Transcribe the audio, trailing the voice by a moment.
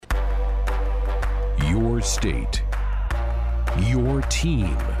Your state, your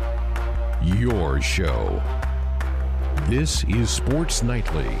team, your show. This is Sports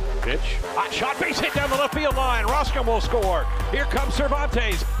Nightly. Pitch. Hot shot, base hit down the left field line. Roscom will score. Here comes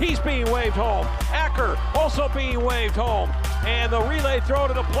Cervantes. He's being waved home. Acker also being waved home. And the relay throw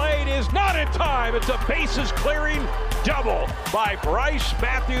to the plate is not in time. It's a bases clearing double by Bryce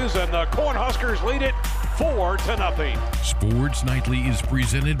Matthews, and the Cornhuskers lead it 4-0. Sports Nightly is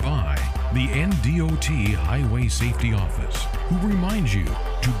presented by the NDOT Highway Safety Office, who reminds you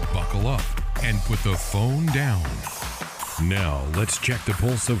to buckle up and put the phone down. Now, let's check the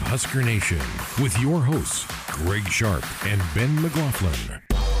pulse of Husker Nation with your hosts, Greg Sharp and Ben McLaughlin.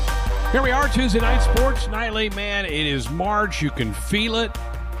 Here we are, Tuesday Night Sports Nightly. Man, it is March. You can feel it.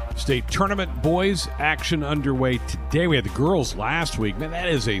 State tournament boys action underway today. We had the girls last week. Man, that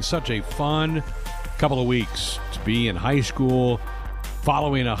is such a fun couple of weeks to be in high school,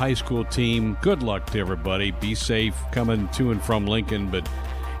 following a high school team. Good luck to everybody. Be safe coming to and from Lincoln, but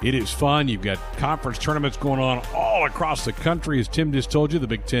it is fun. You've got conference tournaments going on all across the country. As Tim just told you, the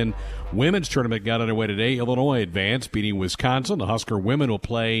Big Ten women's tournament got underway today. Illinois advanced, beating Wisconsin. The Husker women will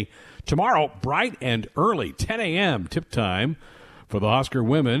play tomorrow, bright and early, 10 a.m. tip time for the Husker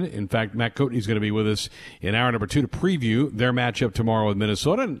women. In fact, Matt Coatney is going to be with us in hour number 2 to preview their matchup tomorrow with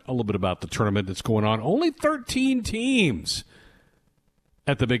Minnesota and a little bit about the tournament that's going on. Only 13 teams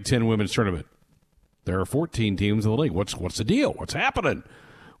at the Big Ten women's tournament. There are 14 teams in the league. What's the deal? What's happening?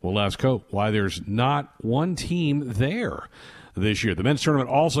 We'll ask Coat why there's not one team there this year. The men's tournament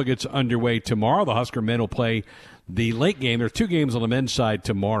also gets underway tomorrow. The Husker men will play the late game. There's 2 games on the men's side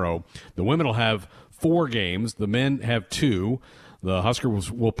tomorrow. The women will have 4 games. The men have 2. The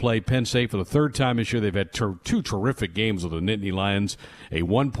Huskers will play Penn State for the 3rd time this year. They've had 2 terrific games with the Nittany Lions. A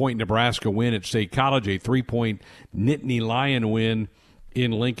 1-point Nebraska win at State College, a 3-point Nittany Lion win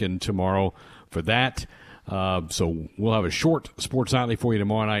in Lincoln tomorrow for that. So we'll have a short Sports Nightly for you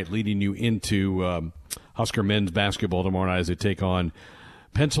tomorrow night, leading you into Husker men's basketball tomorrow night as they take on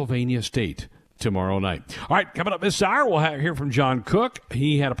Pennsylvania State tomorrow night. All right, coming up this hour, we'll hear from John Cook.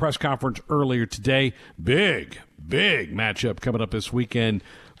 He had a press conference earlier today. Big matchup coming up this weekend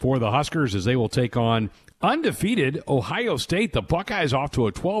for the Huskers as they will take on undefeated Ohio State. The Buckeyes off to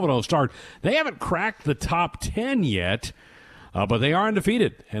a 12-0 start. They haven't cracked the top 10 yet. But they are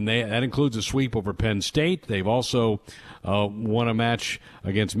undefeated, and that includes a sweep over Penn State. They've also won a match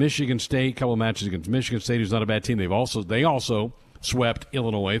against Michigan State, a couple of matches against Michigan State, who's not a bad team. They also swept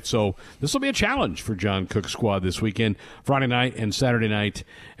Illinois. So this will be a challenge for John Cook's squad this weekend, Friday night and Saturday night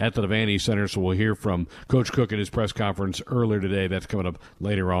at the Devaney Center. So we'll hear from Coach Cook at his press conference earlier today. That's coming up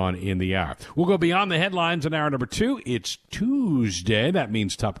later on in the hour. We'll go beyond the headlines in hour number 2. It's Tuesday. That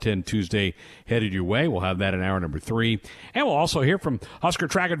means Top 10 Tuesday headed your way. We'll have that in hour number 3. And we'll also hear from Husker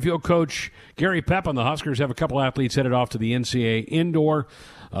track and field coach Gary Pepin. The Huskers have a couple athletes headed off to the NCAA indoor.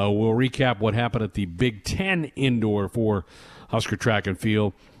 We'll recap what happened at the Big Ten indoor for Husker track and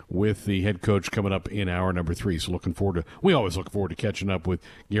field with the head coach coming up in hour number 3. So we always look forward to catching up with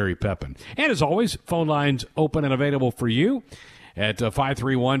Gary Pepin. And as always, phone lines open and available for you at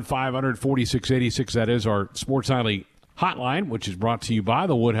 531-500-4686. That is our Sports Nightly hotline, which is brought to you by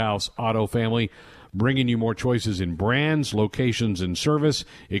the Woodhouse Auto Family, bringing you more choices in brands, locations, and service.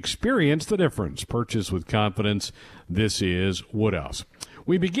 Experience the difference. Purchase with confidence. This is Woodhouse.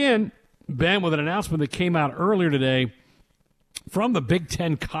 We begin, Ben, with an announcement that came out earlier today from the Big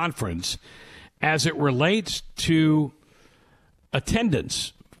Ten Conference as it relates to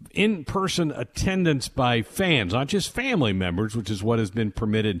attendance, in-person attendance by fans, not just family members, which is what has been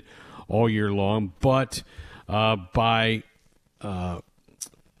permitted all year long, but by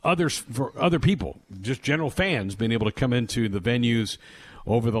others, for other people, just general fans being able to come into the venues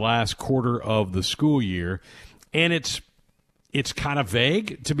over the last quarter of the school year. And it's kind of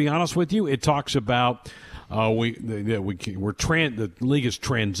vague, to be honest with you. It talks about the league is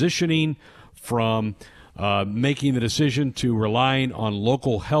transitioning from making the decision to relying on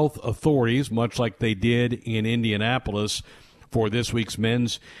local health authorities, much like they did in Indianapolis for this week's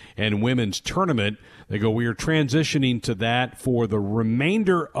men's and women's tournament. They go, we are transitioning to that for the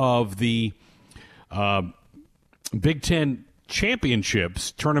remainder of the Big Ten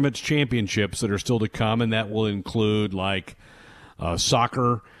tournaments championships that are still to come, and that will include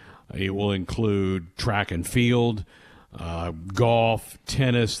soccer. It will include track and field, golf,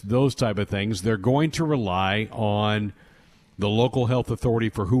 tennis, those type of things. They're going to rely on the local health authority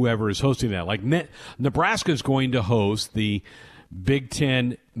for whoever is hosting that. Like Nebraska is going to host the Big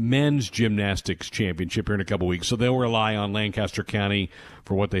Ten Men's Gymnastics Championship here in a couple weeks, so they'll rely on Lancaster County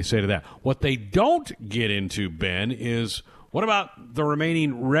for what they say to that. What they don't get into, Ben, is What about the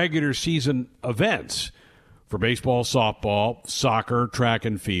remaining regular season events for baseball, softball, soccer, track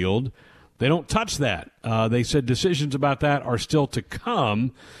and field? They don't touch that. They said decisions about that are still to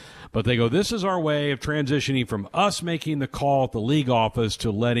come, but they go, this is our way of transitioning from us making the call at the league office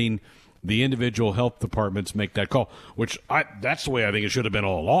to letting the individual health departments make that call, which that's the way I think it should have been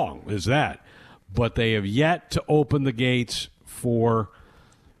all along, is that. But they have yet to open the gates for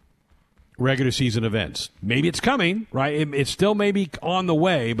regular season events. Maybe it's coming, right? It's still maybe on the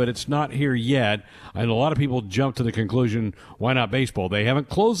way, but it's not here yet. And a lot of people jump to the conclusion, why not baseball? They haven't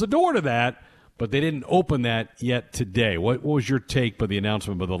closed the door to that, but they didn't open that yet today. What was your take by the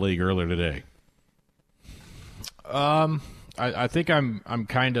announcement by the league earlier today? I think I'm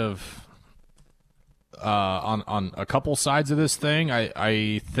kind of on a couple sides of this thing.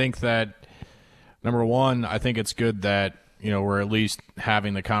 I think that, number one, I think it's good that we're at least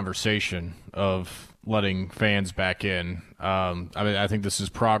having the conversation of letting fans back in. I think this is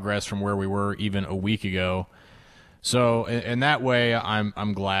progress from where we were even a week ago. So in that way,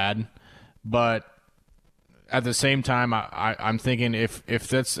 I'm glad. But at the same time, I'm thinking if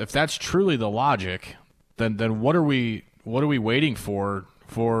that's truly the logic, then what are we waiting for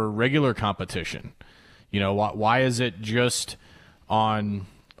regular competition? Why is it just on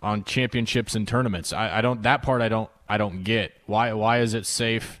championships and tournaments? I don't get why is it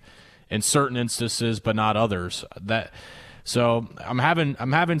safe in certain instances but not others. So I'm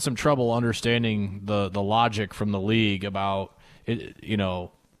having some trouble understanding the logic from the league about it,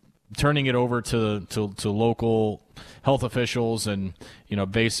 turning it over to local health officials and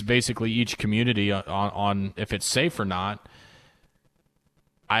basically each community on if it's safe or not.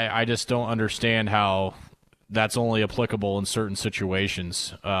 I just don't understand how that's only applicable in certain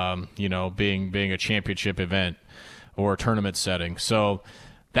situations, being a championship event or a tournament setting. So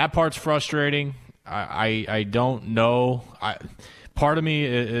that part's frustrating. I don't know. Part of me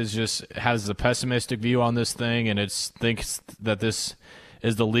is just has the pessimistic view on this thing, and thinks that this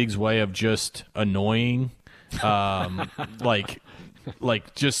is the league's way of just annoying, like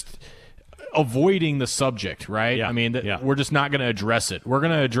just avoiding the subject, right? Yeah, I mean, we're just not going to address it. We're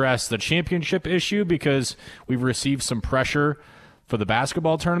going to address the championship issue because we've received some pressure for the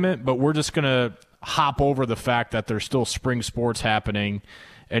basketball tournament, but we're just going to hop over the fact that there's still spring sports happening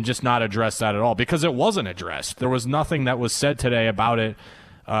and just not address that at all because it wasn't addressed. There was nothing that was said today about it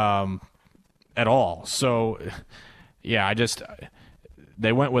at all. So, yeah,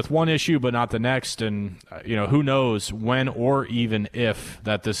 they went with one issue but not the next, and who knows when or even if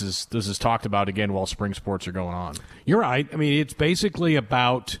that this is talked about again while spring sports are going on. You're right. I mean, it's basically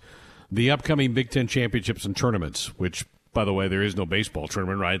about the upcoming Big Ten championships and tournaments, which, by the way, there is no baseball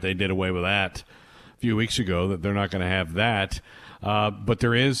tournament, right? They did away with that a few weeks ago, that they're not going to have that. But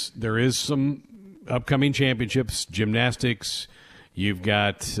there is some upcoming championships, gymnastics. You've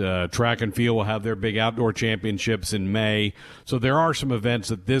got track and field will have their big outdoor championships in May. So there are some events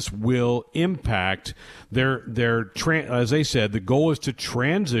that this will impact. As they said, the goal is to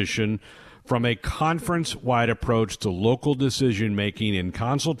transition from a conference-wide approach to local decision-making in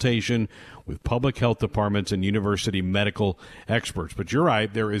consultation with public health departments and university medical experts. But you're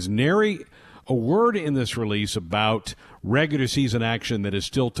right, there is nary a word in this release about regular season action that is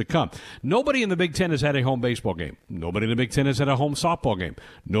still to come. Nobody in the Big Ten has had a home baseball game. Nobody in the Big Ten has had a home softball game.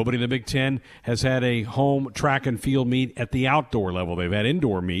 Nobody in the Big Ten has had a home track and field meet at the outdoor level. They've had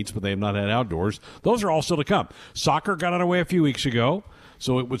indoor meets, but they have not had outdoors. Those are all still to come. Soccer got underway a few weeks ago,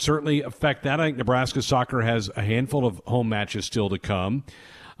 so it would certainly affect that. I think Nebraska soccer has a handful of home matches still to come.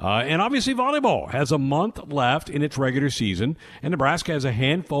 And obviously volleyball has a month left in its regular season, and Nebraska has a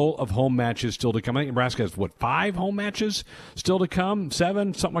handful of home matches still to come. I think Nebraska has, 5 home matches still to come?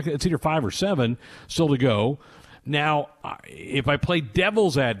 7? Something like that. It's either 5 or 7 still to go. Now, if I play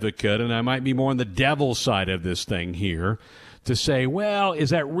devil's advocate, and I might be more on the devil's side of this thing here, to say, well, is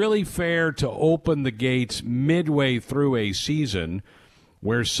that really fair to open the gates midway through a season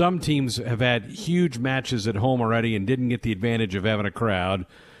where some teams have had huge matches at home already and didn't get the advantage of having a crowd,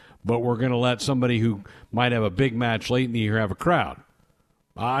 but we're going to let somebody who might have a big match late in the year have a crowd?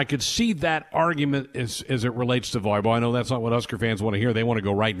 I could see that argument as it relates to volleyball. I know that's not what Husker fans want to hear. They want to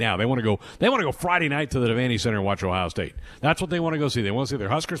go right now. They want to go Friday night to the Devaney Center and watch Ohio State. That's what they want to go see. They want to see their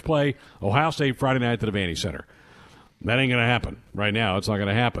Huskers play Ohio State Friday night at the Devaney Center. That ain't going to happen. Right now, it's not going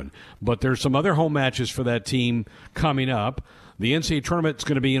to happen. But there's some other home matches for that team coming up. The NCAA tournament's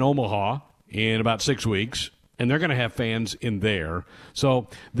going to be in Omaha in about 6 weeks, and they're going to have fans in there. So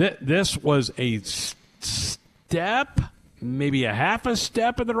this was a step, maybe a half a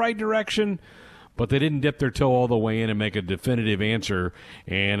step in the right direction, but they didn't dip their toe all the way in and make a definitive answer.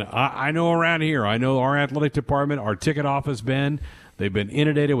 And I know around here, I know our athletic department, our ticket office, Ben, they've been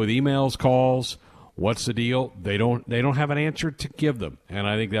inundated with emails, calls. What's the deal? They don't have an answer to give them, and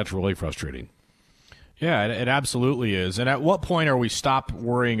I think that's really frustrating. Yeah, it absolutely is. And at what point are we stop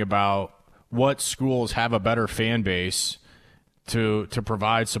worrying about what schools have a better fan base to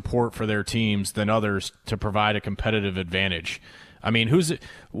provide support for their teams than others to provide a competitive advantage? I mean,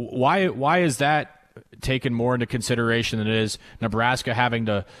 why is that taken more into consideration than it is Nebraska having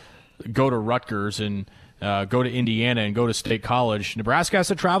to go to Rutgers and go to Indiana and go to State College? Nebraska has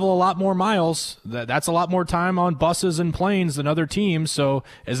to travel a lot more miles. That's a lot more time on buses and planes than other teams. So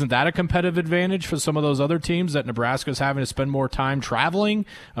isn't that a competitive advantage for some of those other teams that Nebraska's having to spend more time traveling?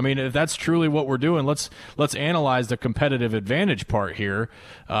 I mean, if that's truly what we're doing, let's analyze the competitive advantage part here.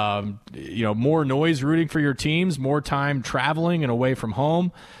 More noise rooting for your teams, more time traveling and away from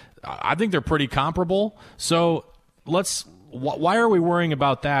home. I think they're pretty comparable. So why are we worrying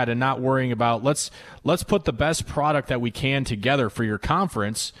about that and not worrying about let's put the best product that we can together for your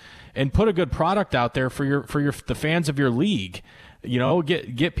conference and put a good product out there for the fans of your league.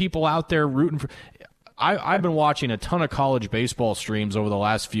 Get people out there rooting for. I've been watching a ton of college baseball streams over the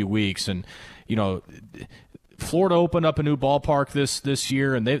last few weeks, and Florida opened up a new ballpark this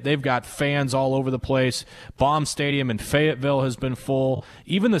year, and they've got fans all over the place. Baum Stadium in Fayetteville has been full.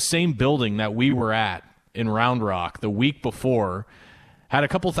 Even the same building that we were at in Round Rock the week before had a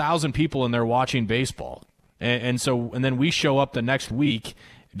couple thousand people in there watching baseball. And then we show up the next week,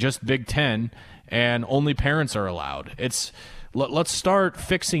 just Big Ten, and only parents are allowed. Let's start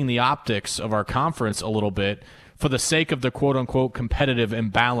fixing the optics of our conference a little bit for the sake of the quote-unquote competitive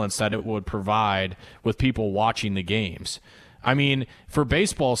imbalance that it would provide with people watching the games. I mean, for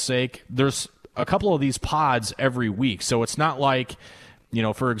baseball's sake, there's a couple of these pods every week, so it's not like,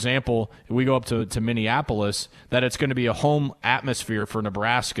 for example, if we go up to Minneapolis, that it's going to be a home atmosphere for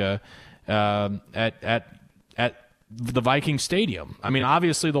Nebraska at the Viking Stadium. I mean,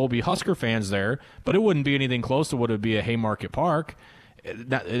 obviously there will be Husker fans there, but it wouldn't be anything close to what it would be at Haymarket Park.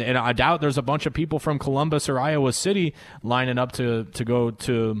 And I doubt there's a bunch of people from Columbus or Iowa City lining up to go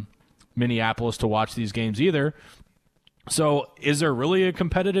to Minneapolis to watch these games either. So is there really a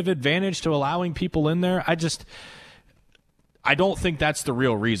competitive advantage to allowing people in there? I don't think that's the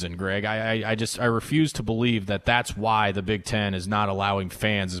real reason, Greg. I refuse to believe that that's why the Big Ten is not allowing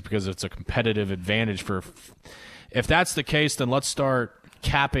fans, is because it's a competitive advantage for. If that's the case, then let's start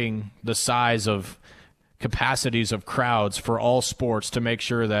capping the size of capacities of crowds for all sports to make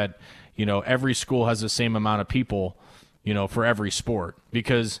sure that every school has the same amount of people for every sport.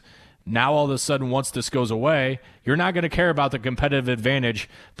 Because now all of a sudden, once this goes away, you're not going to care about the competitive advantage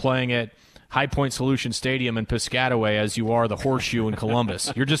playing at High Point Solution Stadium in Piscataway as you are the Horseshoe in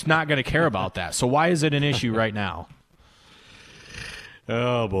Columbus. You're just not going to care about that. So why is it an issue right now?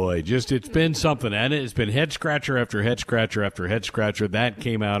 Oh, boy. It's been something, and it's been head scratcher after head scratcher after head scratcher. That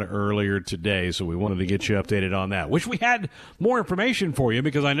came out earlier today, so we wanted to get you updated on that. Wish we had more information for you,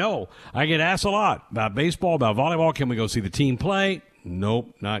 because I know I get asked a lot about baseball, about volleyball. Can we go see the team play?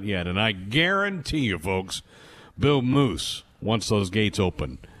 Nope, not yet. And I guarantee you, folks, Bill Moose wants those gates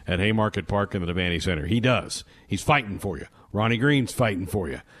open at Haymarket Park in the Devaney Center. He does. He's fighting for you. Ronnie Green's fighting for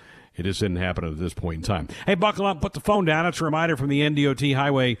you. It just didn't happen at this point in time. Hey, buckle up, put the phone down. It's a reminder from the NDOT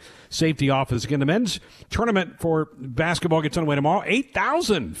Highway Safety Office. Again, the men's tournament for basketball gets underway tomorrow.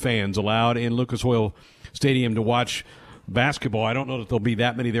 8,000 fans allowed in Lucas Oil Stadium to watch basketball. I don't know that there'll be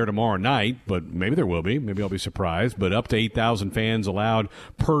that many there tomorrow night, but maybe there will be. Maybe I'll be surprised. But up to 8,000 fans allowed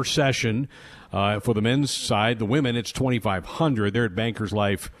per session for the men's side. The women, it's 2,500. They're at Bankers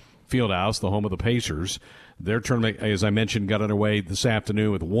Life Fieldhouse, the home of the Pacers. Their tournament, as I mentioned, got underway this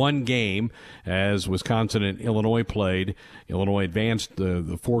afternoon with one game as Wisconsin and Illinois played. Illinois advanced.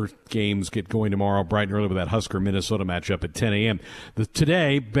 The four games get going tomorrow bright and early with that Husker-Minnesota matchup at 10 a.m.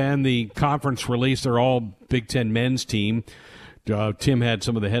 Today, Ben, the conference released their all Big Ten men's team. Tim had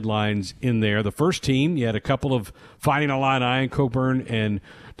some of the headlines in there. The first team, you had a couple of Fighting Illini, Coburn and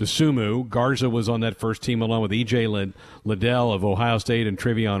DeSumo. Garza was on that first team along with E.J. Liddell of Ohio State and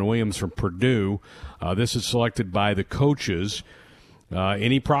Trevion Williams from Purdue. This is selected by the coaches.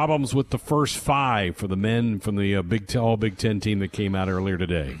 Any problems with the first five for the men from the all Big Ten team that came out earlier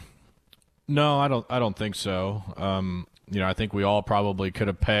today? No, I don't think so. I think we all probably could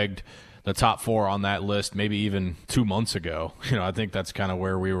have pegged the top four on that list maybe even 2 months ago. I think that's kind of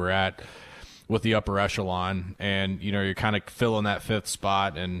where we were at with the upper echelon, and you're kind of filling that fifth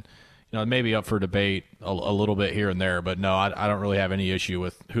spot, and maybe up for debate a little bit here and there, but no, I don't really have any issue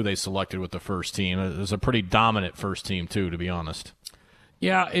with who they selected with the first team. It was a pretty dominant first team too, to be honest.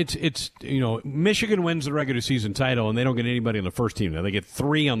 Yeah, it's Michigan wins the regular season title, and they don't get anybody on the first team. Now they get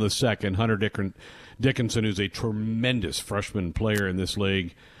 3 on the second. Hunter Dickinson, who's a tremendous freshman player in this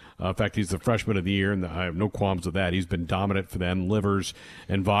league. In fact, he's the freshman of the year, and I have no qualms with that. He's been dominant for them. Livers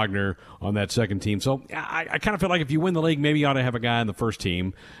and Wagner on that second team. So I kind of feel like if you win the league, maybe you ought to have a guy on the first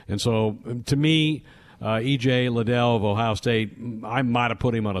team. And so to me, E.J. Liddell of Ohio State, I might have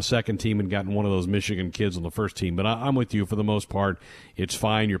put him on a second team and gotten one of those Michigan kids on the first team. But I'm with you for the most part. It's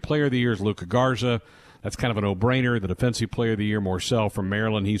fine. Your player of the year is Luka Garza. That's kind of a no-brainer. The defensive player of the year, Morcell from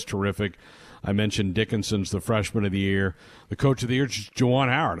Maryland. He's terrific. I mentioned Dickinson's the freshman of the year. The coach of the year is Juwan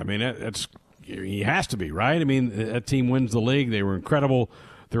Howard. I mean, he has to be, right? I mean, that team wins the league. They were incredible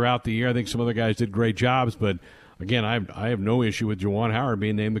throughout the year. I think some other guys did great jobs. But, again, I have no issue with Juwan Howard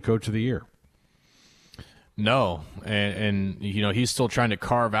being named the coach of the year. No, and he's still trying to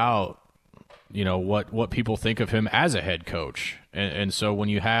carve out, what people think of him as a head coach. And so when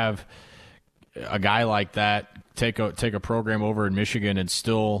you have a guy like that take a program over in Michigan and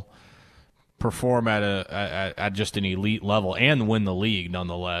still perform at just an elite level and win the league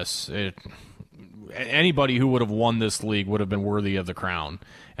nonetheless, anybody who would have won this league would have been worthy of the crown.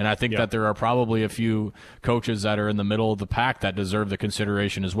 And I think that there are probably a few coaches that are in the middle of the pack that deserve the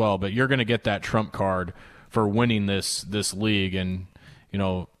consideration as well. But you're going to get that trump card for winning this league, and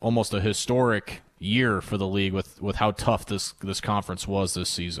almost a historic year for the league with how tough this conference was this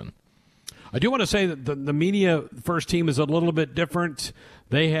season. I do want to say that the media first team is a little bit different.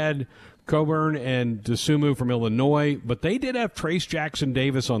 They had Coburn and DeSumo from Illinois, but they did have Trace Jackson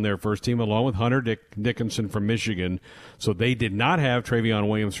Davis on their first team along with Hunter Dickinson from Michigan. So they did not have Travion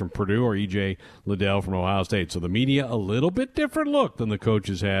Williams from Purdue or E.J. Liddell from Ohio State. So the media, a little bit different look than the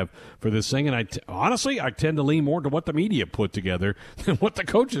coaches have for this thing. And honestly, I tend to lean more to what the media put together than what the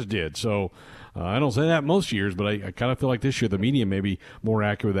coaches did. So I don't say that most years, but I kind of feel like this year the media may be more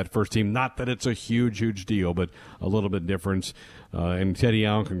accurate with that first team. Not that it's a huge deal, but a little bit difference. And Teddy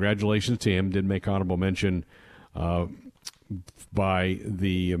Allen, congratulations to him. Did make honorable mention by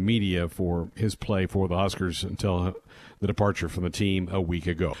the media for his play for the Huskers until the departure from the team a week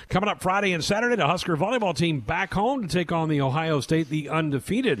ago. Coming up Friday and Saturday, the Husker volleyball team back home to take on the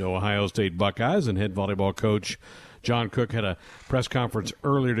undefeated Ohio State Buckeyes, and head volleyball coach John Cook had a press conference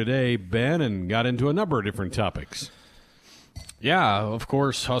earlier today, Ben, and got into a number of different topics. Yeah, of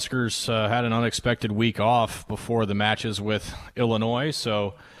course, Huskers had an unexpected week off before the matches with Illinois,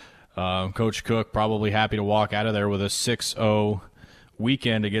 so Coach Cook probably happy to walk out of there with a 6-0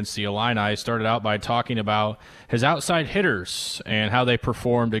 weekend against the Illini. Started out by talking about his outside hitters and how they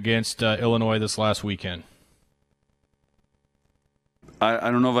performed against Illinois this last weekend.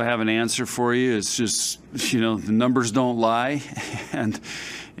 I don't know if I have an answer for you. It's just, the numbers don't lie, and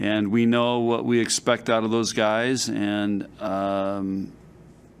we know what we expect out of those guys, and so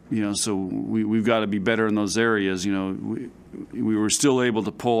we've got to be better in those areas. We were still able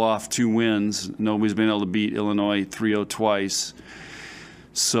to pull off 2 wins. Nobody's been able to beat Illinois 3-0 twice.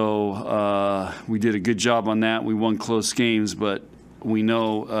 So we did a good job on that. We won close games, but we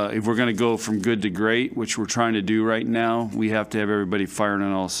know if we're going to go from good to great, which we're trying to do right now, we have to have everybody firing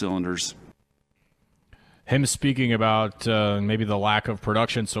on all cylinders. Him speaking about maybe the lack of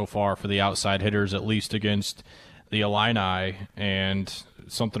production so far for the outside hitters, at least against the Illini, and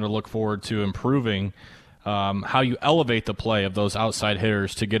something to look forward to improving. How you elevate the play of those outside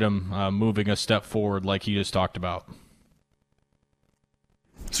hitters to get them moving a step forward like he just talked about.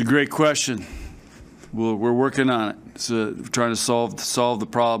 It's a great question. We're working on it. So we're trying to solve the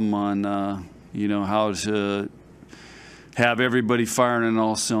problem on how to have everybody firing on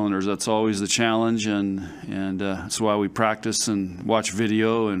all cylinders. That's always the challenge, and that's why we practice and watch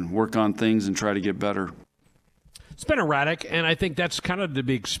video and work on things and try to get better. It's been erratic, and I think that's kind of to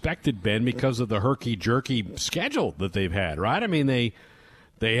be expected, Ben, because of the herky-jerky schedule that they've had, right? I mean, they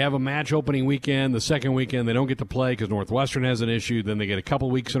have a match opening weekend. The second weekend, they don't get to play because Northwestern has an issue. Then they get a couple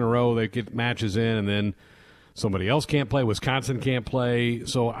weeks in a row. They get matches in, and then somebody else can't play. Wisconsin can't play.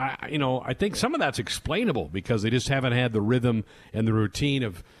 So, I think some of that's explainable because they just haven't had the rhythm and the routine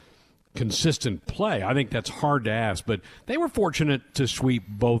of consistent play. I think that's hard to ask, but they were fortunate to sweep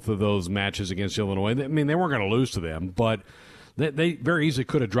both of those matches against Illinois. I mean, they weren't going to lose to them, but they very easily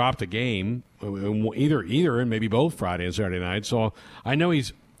could have dropped a game, either and maybe both Friday and Saturday night. So I know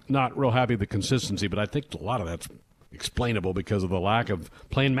he's not real happy with the consistency, but I think a lot of that's explainable because of the lack of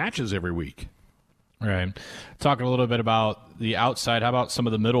playing matches every week. Right. Talking a little bit about the outside, how about some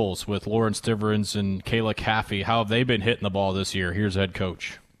of the middles with Lauren Stivrins and Kayla Caffey? How have they been hitting the ball this year? Here's head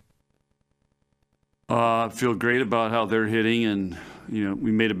coach. I feel great about how they're hitting, and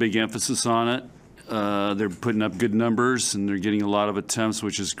we made a big emphasis on it. They're putting up good numbers, and they're getting a lot of attempts,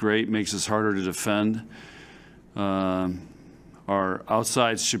 which is great. Makes us harder to defend. Our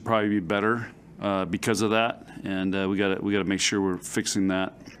outsides should probably be better because of that, and we got to make sure we're fixing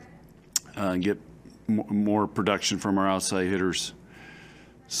that and get more production from our outside hitters.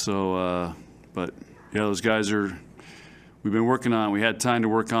 So, but yeah, those guys we've been working on it. We had time to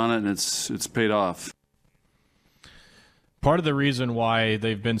work on it, and it's paid off. Part of the reason why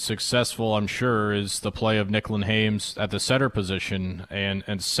they've been successful, I'm sure, is the play of Nicklin Hames at the center position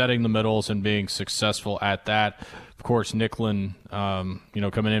and setting the middles and being successful at that. Of course, Nicklin,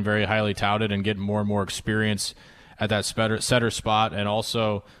 coming in very highly touted and getting more and more experience at that setter spot, and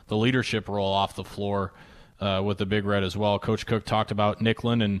also the leadership role off the floor with the Big Red as well. Coach Cook talked about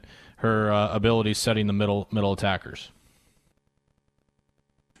Nicklin and her ability setting the middle attackers.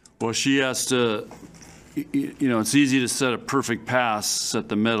 Well, she has to. It's easy to set a perfect pass, set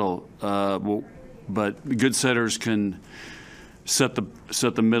the middle, but good setters can set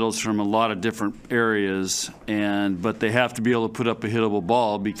the middles from a lot of different areas, but they have to be able to put up a hittable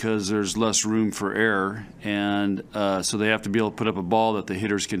ball because there's less room for error, and so they have to be able to put up a ball that the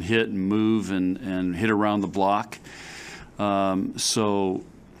hitters can hit and move and hit around the block. That's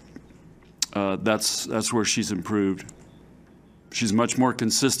where she's improved. She's much more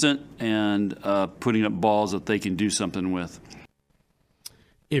consistent and putting up balls that they can do something with.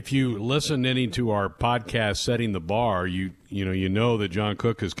 If you listen any to our podcast, Setting the Bar, you know that John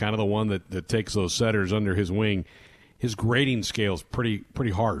Cook is kind of the one that takes those setters under his wing. His grading scale's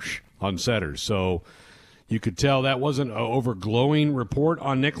pretty harsh on setters, so you could tell that wasn't an over-glowing report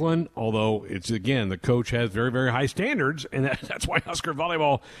on Nicklin, although it's, again, the coach has very, very high standards, and that's why Husker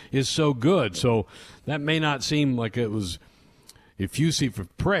volleyball is so good. So that may not seem like it was effusive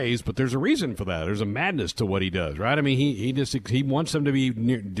of praise, but there's a reason for that. There's a madness to what he does, right? I mean, he wants them to be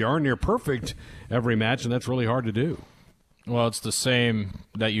darn near perfect every match, and that's really hard to do. Well, it's the same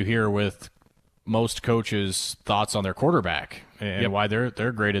that you hear with most coaches' thoughts on their quarterback and why they're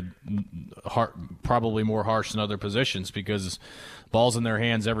graded probably more harsh than other positions, because ball's in their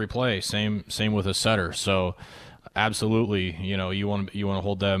hands every play. Same with a setter. So absolutely, you want to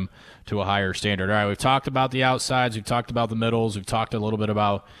hold them to a higher standard. All right, we've talked about the outsides, we've talked about the middles, we've talked a little bit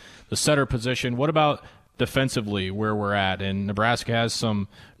about the setter position. What about defensively, where we're at? And Nebraska has some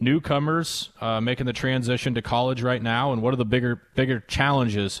newcomers making the transition to college right now, and what are the bigger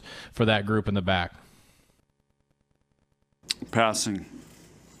challenges for that group in the back? Passing.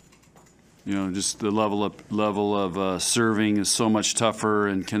 Just the level of serving is so much tougher,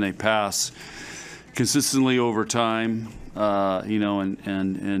 and can they pass consistently over time,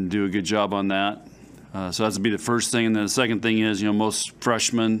 and do a good job on that. So that would be the first thing. And then the second thing is, most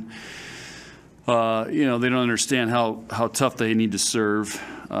freshmen, they don't understand how tough they need to serve.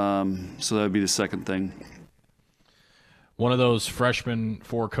 So that would be the second thing. One of those freshmen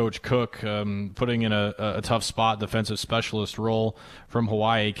for Coach Cook, putting in a tough spot, defensive specialist role from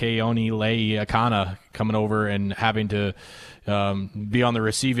Hawaii, Keone Le'iakana, coming over and having to be on the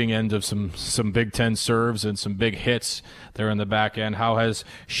receiving end of some Big Ten serves and some big hits there in the back end. How has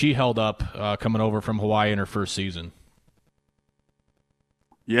she held up coming over from Hawaii in her first season?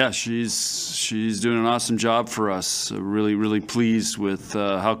 Yeah, she's doing an awesome job for us. Really, really pleased with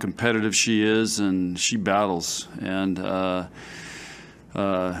how competitive she is, and she battles. And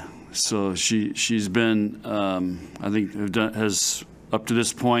so she's been, I think, has up to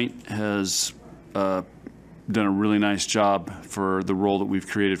this point has done a really nice job for the role that we've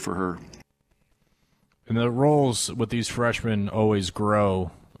created for her. And the roles with these freshmen always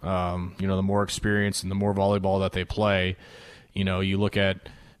grow. The more experience and the more volleyball that they play. You look at,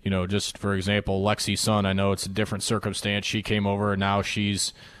 just for example, Lexi Sun. I know it's a different circumstance. She came over, and now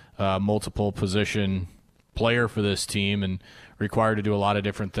she's a multiple position player for this team and required to do a lot of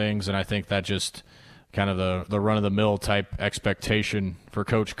different things. And I think that just kind of the run-of-the-mill type expectation for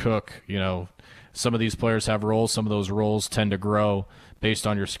Coach Cook. Some of these players have roles. Some of those roles tend to grow based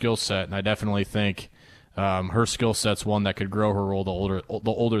on your skill set. And I definitely think her skill set's one that could grow her role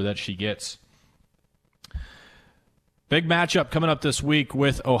the older that she gets. Big matchup coming up this week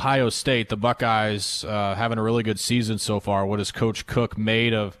with Ohio State. The Buckeyes having a really good season so far. What has Coach Cook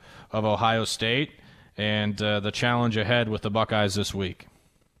made of Ohio State, and the challenge ahead with the Buckeyes this week?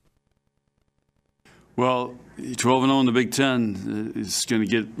 Well, 12-0 in the Big Ten is going to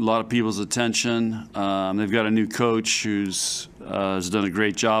get a lot of people's attention. They've got a new coach who's has done a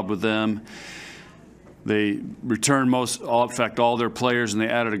great job with them. They returned all their players, and they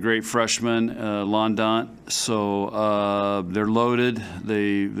added a great freshman, Londant. So they're loaded.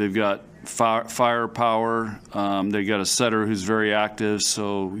 They've got firepower. They got a setter who's very active,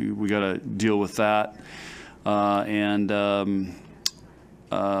 so we got to deal with that. You got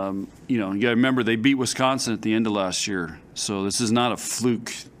to remember they beat Wisconsin at the end of last year, so this is not a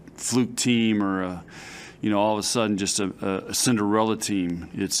fluke team or all of a sudden just a Cinderella team.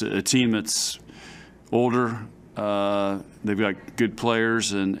 It's a team that's older. They've got good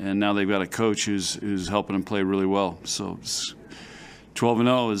players, and now they've got a coach who's helping them play really well. So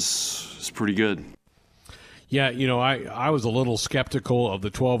 12-0 is pretty good. Yeah, I was a little skeptical of the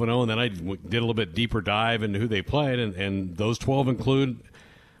 12-0, and then I did a little bit deeper dive into who they played, and those 12 include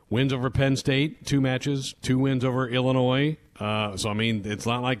wins over Penn State, 2 matches, 2 wins over Illinois. So, I mean, it's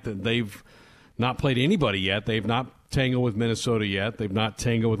not like that they've not played anybody yet. They've not tangled with Minnesota yet. They've not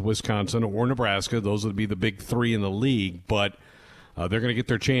tangled with Wisconsin or Nebraska. Those would be the big 3 in the league, but they're going to get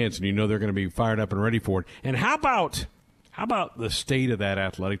their chance, and they're going to be fired up and ready for it. And how about the state of that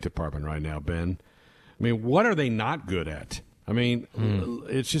athletic department right now, Ben? I mean, what are they not good at? I mean,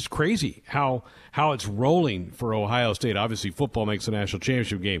 it's just crazy how it's rolling for Ohio State. Obviously, football makes the national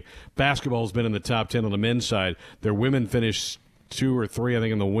championship game. Basketball's been in the top 10 on the men's side. Their women finished 2 or 3, I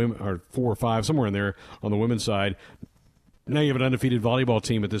think, in the women, or 4 or 5, somewhere in there on the women's side. Now you have an undefeated volleyball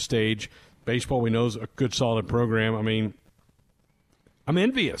team at this stage. Baseball, we know, is a good, solid program. I mean, I'm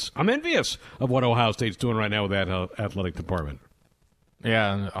envious. I'm envious of what Ohio State's doing right now with that athletic department.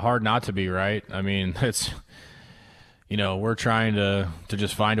 Yeah, hard not to be, right? I mean, it's, we're trying to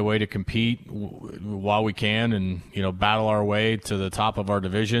just find a way to compete while we can and, battle our way to the top of our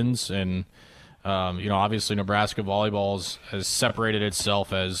divisions. And, obviously Nebraska volleyball has separated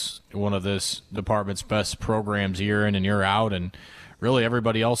itself as one of this department's best programs year in and year out. And really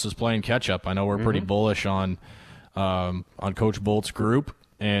everybody else is playing catch up. I know we're pretty bullish on Coach Bolt's group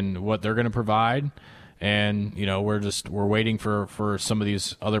and what they're going to provide. And, we're waiting for some of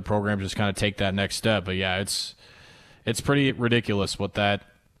these other programs to just kind of take that next step. But, yeah, it's pretty ridiculous what that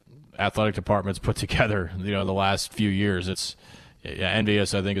athletic department's put together, the last few years. It's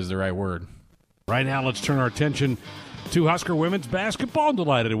envious, I think, is the right word. Right now, let's turn our attention to Husker women's basketball. I'm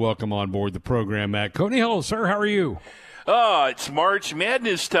delighted to welcome on board the program, Matt Coatney. Hello, sir. How are you? Oh, it's March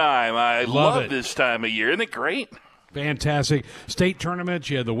Madness time. I love this time of year. Isn't it great? Fantastic. State tournaments.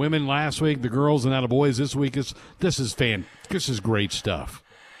 You had the women last week, the girls, and now the boys this week. This is great stuff.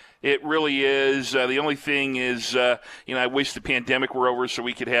 It really is. The only thing is, I wish the pandemic were over so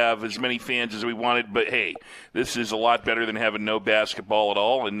we could have as many fans as we wanted. But, hey, this is a lot better than having no basketball at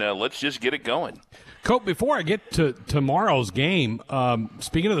all, and let's just get it going. Coach, before I get to tomorrow's game,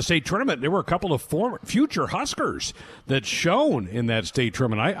 speaking of the state tournament, there were a couple of future Huskers that shone in that state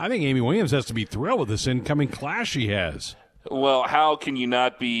tournament. I think Amy Williams has to be thrilled with this incoming class she has. Well, how can you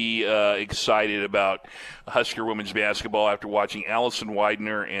not be excited about Husker women's basketball after watching Allison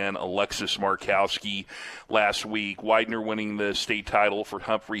Widener and Alexis Markowski last week? Widener winning the state title for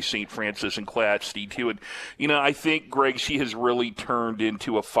Humphrey, St. Francis, and Class D2. And, I think, Greg, she has really turned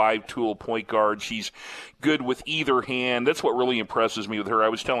into a 5-tool point guard. She's good with either hand. That's what really impresses me with her. I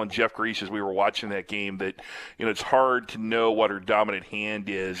was telling Jeff Grease as we were watching that game that, it's hard to know what her dominant hand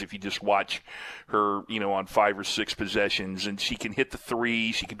is if you just watch her, on 5 or 6 possessions. And she can hit the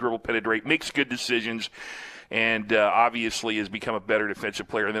three, she can dribble, penetrate, makes good decisions, and obviously has become a better defensive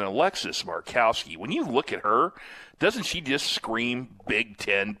player than Alexis Markowski. When you look at her, doesn't she just scream Big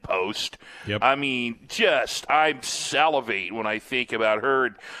Ten post? Yep. I mean, I salivate when I think about her.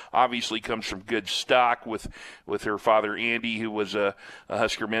 It obviously comes from good stock with her father, Andy, who was a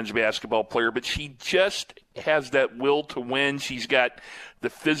Husker men's basketball player. But she just has that will to win. She's got the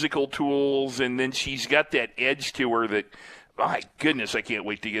physical tools, and then she's got that edge to her that, my goodness, I can't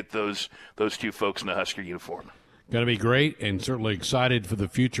wait to get those 2 folks in a Husker uniform. Going to be great, and certainly excited for the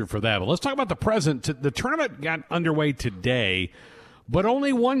future for that. But let's talk about the present. The tournament got underway today, but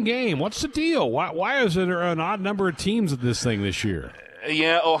only 1 game. What's the deal? Why is there an odd number of teams at this thing this year?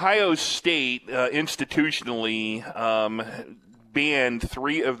 Yeah, Ohio State institutionally banned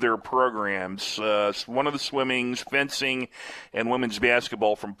 3 of their programs, one of the swimmings, fencing, and women's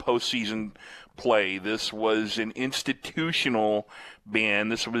basketball from postseason play. This was an institutional ban.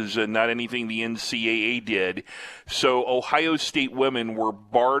 This was not anything the NCAA did. So Ohio State women were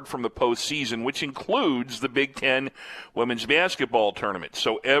barred from the postseason, which includes the Big Ten women's basketball tournament.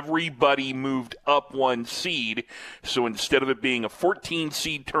 So everybody moved up 1 seed. So instead of it being a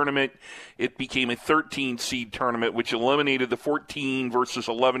 14-seed tournament, it became a 13-seed tournament, which eliminated the 14 versus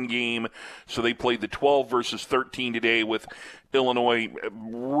 11 game. So they played the 12 versus 13 today, with Illinois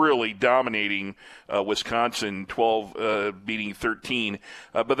really dominating Wisconsin, 12 beating 13.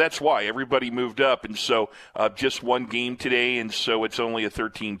 But that's why everybody moved up, and so just one game today, and so it's only a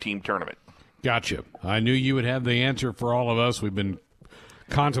 13-team tournament. Gotcha. I knew you would have the answer for all of us. We've been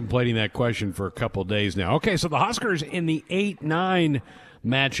contemplating that question for a couple days now. Okay, so the Huskers in the 8-9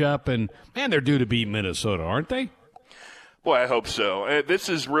 matchup, and, man, they're due to beat Minnesota, aren't they? Boy, I hope so. This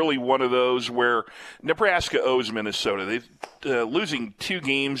is really one of those where Nebraska owes Minnesota. They've losing 2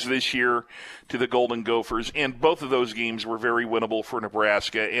 games this year to the Golden Gophers, and both of those games were very winnable for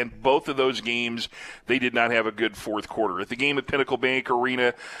Nebraska. And both of those games, they did not have a good fourth quarter. At the game at Pinnacle Bank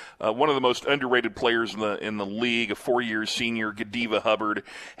Arena, one of the most underrated players in the league, a 4-year senior, Godiva Hubbard,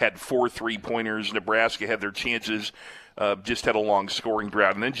 had 4 3-pointers. Nebraska had their chances, just had a long scoring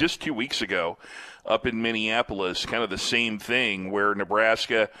drought. And then just 2 weeks ago, up in Minneapolis, kind of the same thing, where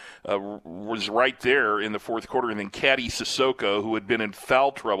Nebraska was right there in the fourth quarter, and then Caddy Sissoko, who had been in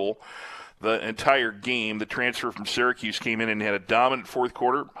foul trouble the entire game, the transfer from Syracuse, came in and had a dominant fourth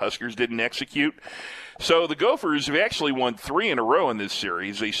quarter. Huskers didn't execute. So the Gophers have actually won 3 in a row in this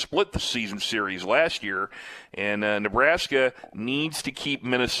series. They split the season series last year, and Nebraska needs to keep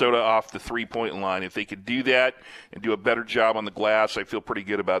Minnesota off the three-point line. If they could do that and do a better job on the glass, I feel pretty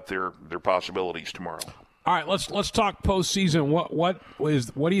good about their possibilities tomorrow. All right, let's talk postseason.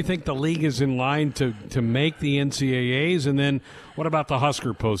 What do you think the league is in line to make the NCAAs, and then what about the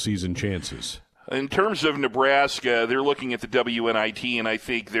Husker postseason chances? In terms of Nebraska, they're looking at the WNIT, and I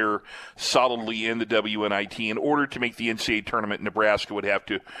think they're solidly in the WNIT. In order to make the NCAA tournament, Nebraska would have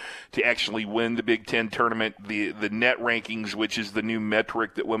to actually win the Big Ten tournament. The net rankings, which is the new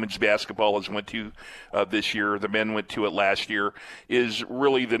metric that women's basketball has went to this year, the men went to it last year, is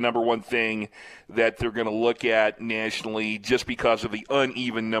really the number one thing that they're going to look at nationally, just because of the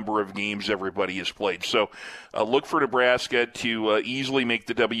uneven number of games everybody has played. So look for Nebraska to easily make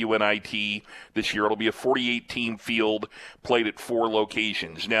the WNIT this year. It'll be a 48-team field played at 4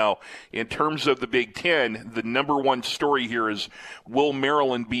 locations. Now, in terms of the Big Ten, the number one story here is, will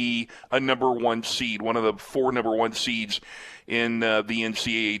Maryland be a number 1 seed, one of the 4 number 1 seeds in the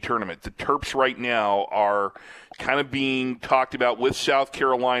NCAA tournament? The Terps right now are kind of being talked about with South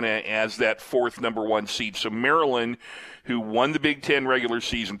Carolina as that 4th number 1 seed. So Maryland, who won the Big Ten regular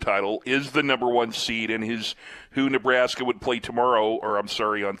season title, is the number 1 seed, and is who Nebraska would play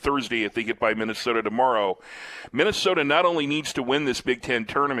on Thursday if they get by Minnesota tomorrow. Minnesota not only needs to win this Big Ten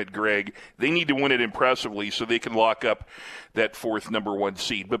tournament, Greg, they need to win it impressively so they can lock up that 4th number 1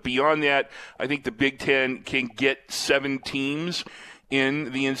 seed. But beyond that, I think the Big Ten can get 7 teams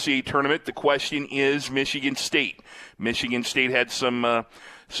in the NCAA tournament. The question is Michigan State. Michigan State had some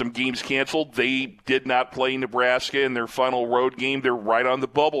games canceled. They did not play Nebraska in their final road game. They're right on the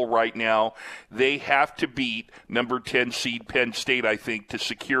bubble right now. They have to beat number 10 seed Penn State, I think, to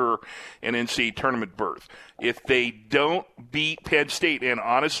secure an NCAA tournament berth. If they don't beat Penn State, and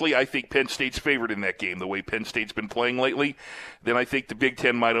honestly, I think Penn State's favored in that game, the way Penn State's been playing lately, then I think the Big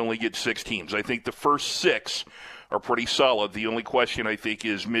Ten might only get 6 teams. I think the first 6 are pretty solid. The only question, I think,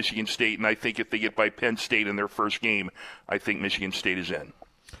 is Michigan State, and I think if they get by Penn State in their first game, I think Michigan State is in.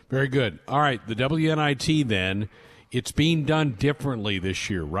 Very good. All right, the WNIT then, it's being done differently this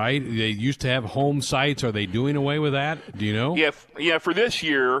year, right? They used to have home sites. Are they doing away with that? Do you know? Yeah. For this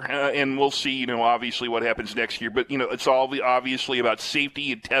year, and we'll see, obviously what happens next year. But, it's all obviously about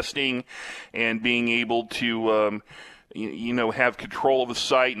safety and testing and being able to have control of the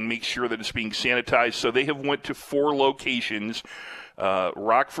site and make sure that it's being sanitized. So they have went to 4 locations,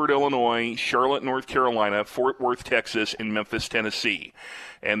 Rockford, Illinois, Charlotte, North Carolina, Fort Worth, Texas, and Memphis, Tennessee.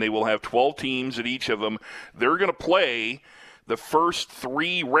 And they will have 12 teams at each of them. They're going to play the first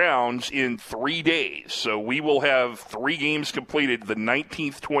 3 rounds in 3 days. So we will have 3 games completed the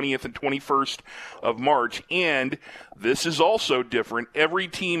 19th, 20th, and 21st of March. And this is also different. Every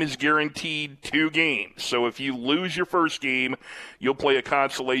team is guaranteed 2 games. So if you lose your first game, you'll play a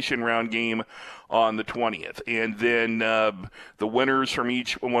consolation round game on the 20th. And then the winners from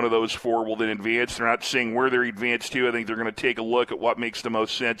each one of those 4 will then advance. They're not saying where they're advanced to. I think they're going to take a look at what makes the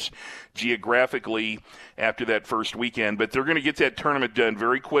most sense geographically after that first weekend. But they're going to get that tournament done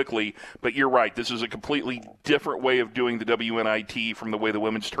very quickly. But you're right. This is a completely different way of doing the WNIT from the way the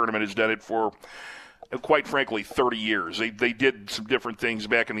women's tournament has done it for, quite frankly, 30 years. They did some different things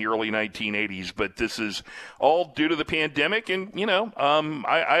back in the early 1980s, but this is all due to the pandemic. And,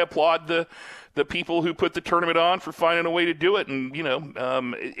 I applaud the the people who put the tournament on for finding a way to do it. And,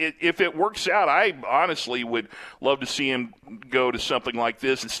 if it works out, I honestly would love to see him go to something like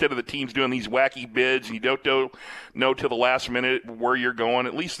this instead of the teams doing these wacky bids and you don't know till the last minute where you're going.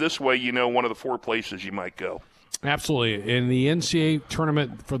 At least this way, one of the 4 places you might go. Absolutely. In the NCAA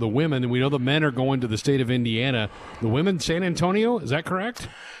tournament for the women, we know the men are going to the state of Indiana. The women, San Antonio, is that correct?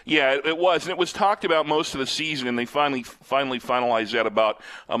 Yeah, it was. And it was talked about most of the season, and they finally finalized that about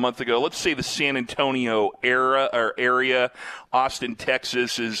a month ago. Let's say the San Antonio area, Austin,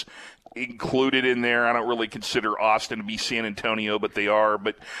 Texas is included in there. I don't really consider Austin to be San Antonio, but they are.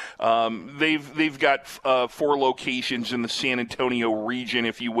 But they've got 4 locations in the San Antonio region,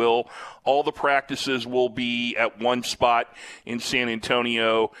 if you will. All the practices will be at one spot in San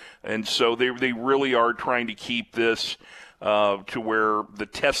Antonio, and so they really are trying to keep this to where the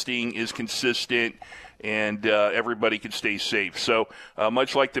testing is consistent and everybody can stay safe. So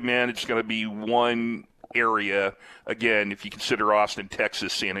much like the men, it's going to be one area. Again, if you consider Austin,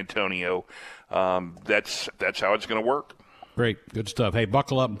 Texas, San Antonio, that's how it's going to work. Great. Good stuff. Hey,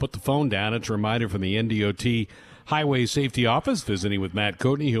 buckle up and put the phone down. It's a reminder from the NDOT Highway Safety Office, visiting with Matt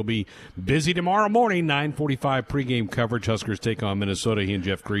Coatney. He'll be busy tomorrow morning, 9:45 pregame coverage. Huskers take on Minnesota. He and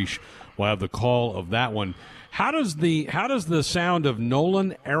Jeff Griesch will have the call of that one. How does the sound of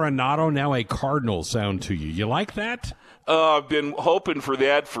Nolan Arenado, now a Cardinal, sound to you? You like that? I've been hoping for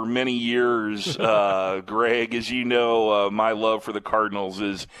that for many years, Greg. As you know, my love for the Cardinals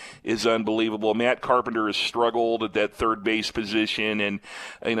is unbelievable. Matt Carpenter has struggled at that third base position, and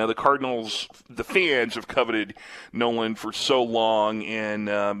the Cardinals, the fans have coveted Nolan for so long, and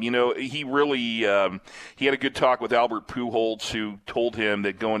he really he had a good talk with Albert Pujols, who told him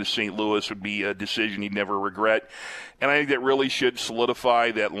that going to St. Louis would be a decision he'd never regret. And I think that really should solidify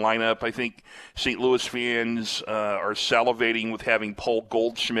that lineup. I think St. Louis fans are salivating with having Paul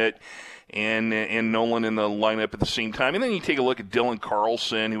Goldschmidt and Nolan in the lineup at the same time. And then you take a look at Dylan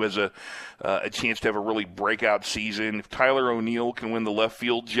Carlson, who has a chance to have a really breakout season. If Tyler O'Neill can win the left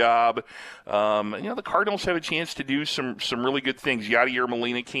field job, the Cardinals have a chance to do some really good things. Yadier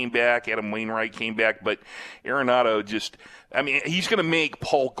Molina came back, Adam Wainwright came back, but Arenado he's going to make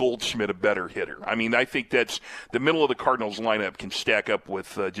Paul Goldschmidt a better hitter. I think that's the middle of the Cardinals lineup can stack up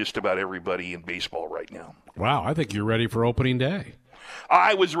with just about everybody in baseball right now. Wow, I think you're ready for opening day.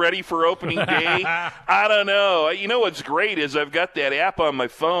 I was ready for opening day. I don't know. You know what's great is I've got that app on my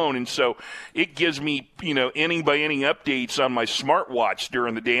phone, and so it gives me, inning by inning updates on my smartwatch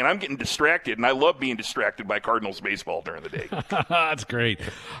during the day, and I'm getting distracted, and I love being distracted by Cardinals baseball during the day. That's great.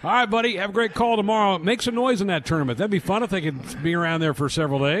 All right, buddy, have a great call tomorrow. Make some noise in that tournament. That'd be fun if they could be around there for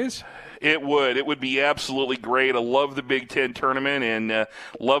several days. It would. It would be absolutely great. I love the Big Ten tournament and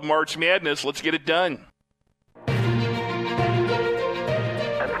love March Madness. Let's get it done.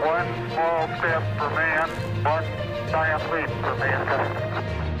 One small step for man, one giant leap for mankind.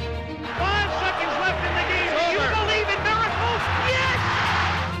 5 seconds left in the game. Do you believe in miracles?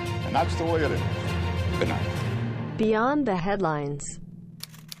 Yes! And that's the way it is. Good night. Beyond the Headlines.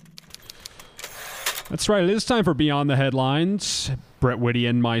 That's right. It is time for Beyond the Headlines. Brett Whitty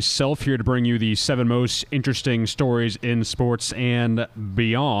and myself here to bring you the 7 most interesting stories in sports and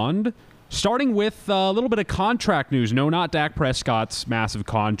beyond. Starting with a little bit of contract news. No, not Dak Prescott's massive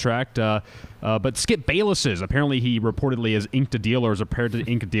contract, but Skip Bayless's. Apparently, he reportedly has inked a deal or is prepared to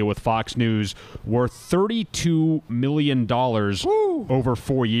ink a deal with Fox News worth $32 million over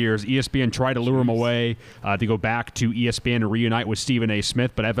 4 years. ESPN tried to lure him away to go back to ESPN and reunite with Stephen A.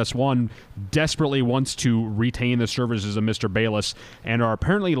 Smith, but FS1 desperately wants to retain the services of Mr. Bayless and are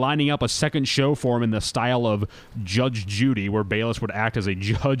apparently lining up a second show for him in the style of Judge Judy, where Bayless would act as a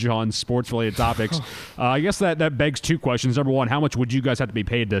judge on sports-related topics. I guess that begs 2 questions. Number one, how much would you guys have to be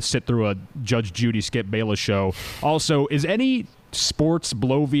paid to sit through a Judge Judy Skip Bayless show? Also, is any sports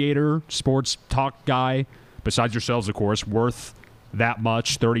bloviator, sports talk guy, besides yourselves, of course, worth that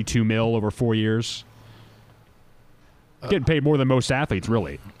much, $32 million over 4 years? Getting paid more than most athletes,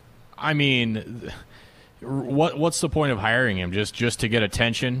 really. What's the point of hiring him? Just to get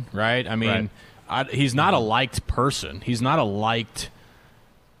attention, right? He's not a liked person. He's not a liked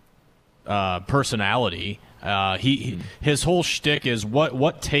personality. His whole shtick is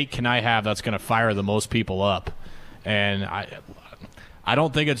what take can I have that's going to fire the most people up, and I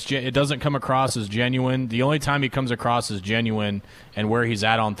don't think it doesn't come across as genuine. The only time he comes across as genuine and where he's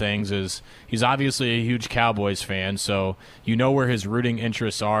at on things is he's obviously a huge Cowboys fan, so you know where his rooting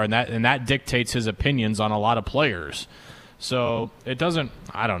interests are, and that dictates his opinions on a lot of players. So it doesn't.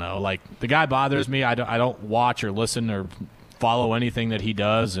 I don't know. Like, the guy bothers me. I don't watch or listen or follow anything that he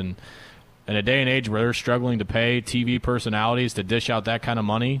does, and in a day and age where they're struggling to pay TV personalities to dish out that kind of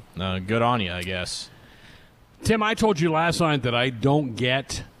money, good on you, I guess. Tim, I told you last night that I don't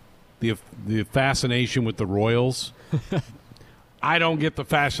get the fascination with the Royals. I don't get the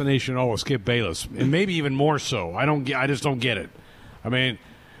fascination with Skip Bayless, and maybe even more so. I just don't get it. I mean,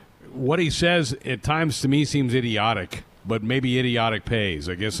 what he says at times to me seems idiotic, but maybe idiotic pays.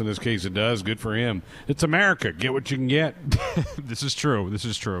 I guess in this case it does. Good for him. It's America. Get what you can get. This is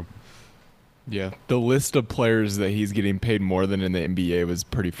true. Yeah, the list of players that he's getting paid more than in the NBA was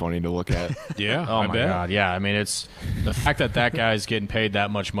pretty funny to look at. Yeah, oh I my bet. God, yeah. I mean, it's the fact that guy's getting paid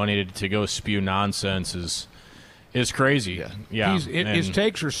that much money to go spew nonsense is crazy. Yeah, his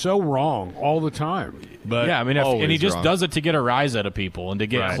takes are so wrong all the time. But yeah, I mean, and he just wrong. does it to get a rise out of people and to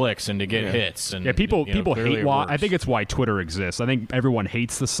get clicks and to get hits. And people hate why. I think it's why Twitter exists. I think everyone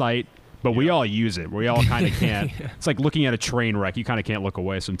hates the site, but we all use it. We all kind of can't. It's like looking at a train wreck. You kind of can't look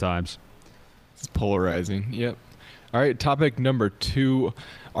away sometimes. It's polarizing. Yep. All right, topic number 2.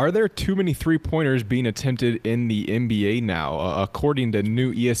 Are there too many three-pointers being attempted in the NBA now? According to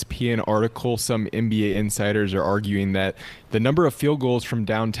new ESPN article, some NBA insiders are arguing that the number of field goals from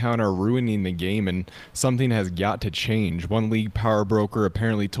downtown are ruining the game and something has got to change. One league power broker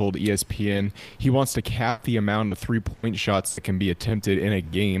apparently told ESPN he wants to cap the amount of three-point shots that can be attempted in a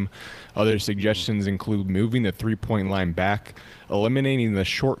game. Other suggestions include moving the three-point line back, eliminating the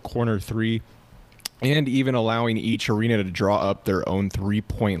short corner three, and even allowing each arena to draw up their own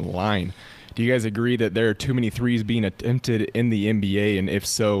three-point line. Do you guys agree that there are too many threes being attempted in the NBA? And if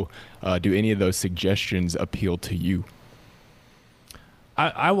so, do any of those suggestions appeal to you?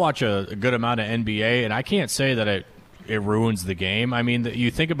 I watch a good amount of NBA, and I can't say that it ruins the game. I mean, you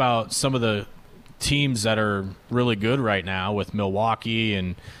think about some of the teams that are really good right now with Milwaukee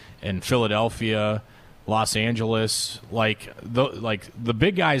and Philadelphia, Los Angeles, like the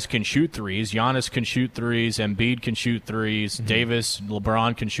big guys can shoot threes. Giannis can shoot threes. Embiid can shoot threes. Davis,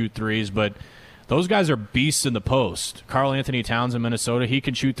 LeBron can shoot threes. But those guys are beasts in the post. Karl Anthony Towns in Minnesota, he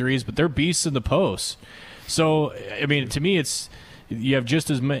can shoot threes, but they're beasts in the post. So, I mean, to me, you have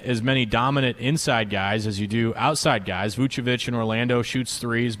just as many dominant inside guys as you do outside guys. Vucevic in Orlando shoots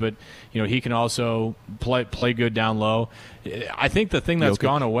threes, but he can also play good down low. I think the thing that's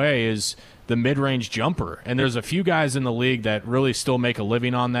gone away is the mid-range jumper, and there's a few guys in the league that really still make a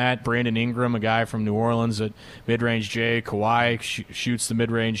living on that. Brandon Ingram, a guy from New Orleans at mid-range J. Kawhi shoots the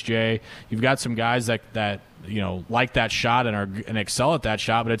mid-range J. You've got some guys that like that shot and excel at that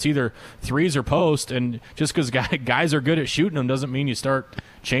shot, but it's either threes or post, and just because guys are good at shooting them doesn't mean you start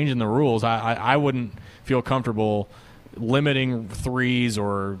changing the rules. I wouldn't feel comfortable limiting threes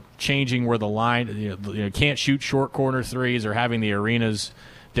or changing where the line can't shoot short corner threes or having the arenas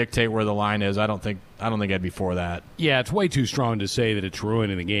dictate where the line is. I don't think I'd be for that. Yeah, it's way too strong to say that it's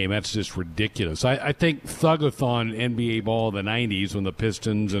ruining the game. That's just ridiculous. I think Thug-a-thon NBA ball of the 90s when the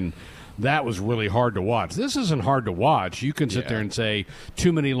Pistons, and that was really hard to watch. This isn't hard to watch. You can sit there and say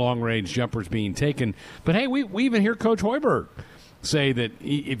too many long-range jumpers being taken. But, hey, we even hear Coach Hoiberg say that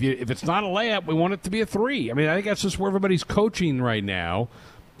if it's not a layup, we want it to be a three. I mean, I think that's just where everybody's coaching right now.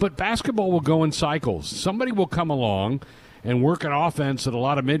 But basketball will go in cycles. Somebody will come along and work an offense that a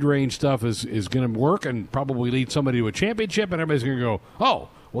lot of mid-range stuff is going to work and probably lead somebody to a championship, and everybody's going to go, oh,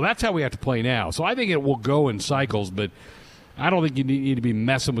 well, that's how we have to play now. So I think it will go in cycles, but I don't think you need to be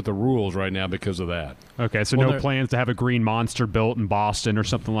messing with the rules right now because of that. Okay, so no plans to have a green monster built in Boston or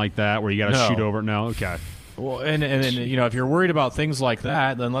something like that where you got to shoot over it now? Okay. Well, and if you're worried about things like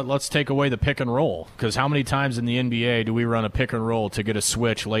that, then let's take away the pick and roll. Because how many times in the NBA do we run a pick and roll to get a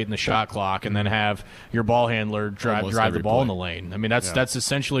switch late in the shot clock and then have your ball handler drive the ball in the lane? I mean, that's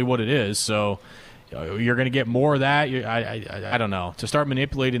essentially what it is. So you're going to get more of that. I don't know. To start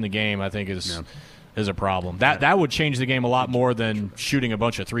manipulating the game, I think is a problem. That would change the game a lot more than shooting a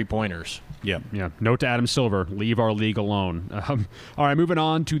bunch of three-pointers. Yeah. Note to Adam Silver, leave our league alone. All right, moving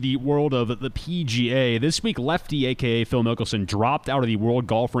on to the world of the PGA. This week, Lefty, a.k.a. Phil Mickelson, dropped out of the World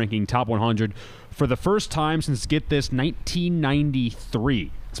Golf Ranking Top 100 for the first time since, get this,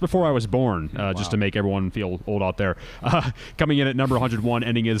 1993. It's before I was born, just to make everyone feel old out there. Coming in at number 101,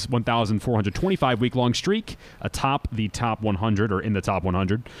 ending his 1,425-week-long streak atop the top 100, or in the top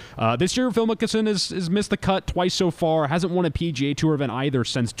 100. This year, Phil Mickelson has missed the cut twice so far, hasn't won a PGA Tour event either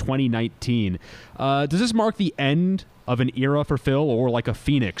since 2019. Does this mark the end of an era for Phil, or like a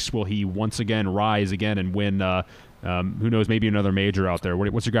phoenix, will he once again rise again and win who knows, maybe another major out there?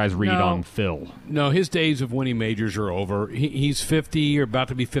 What's your guys' read on Phil? No, his days of winning majors are over. He's 50 or about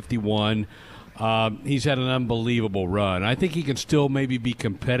to be 51. He's had an unbelievable run. I think he can still maybe be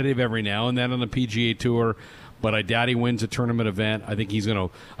competitive every now and then on the PGA Tour, but I doubt he wins a tournament event. I think he's going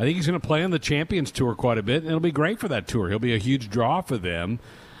to play on the Champions Tour quite a bit, and it'll be great for that tour. He'll be a huge draw for them.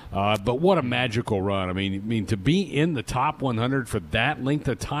 But what a magical run! I mean, to be in the top 100 for that length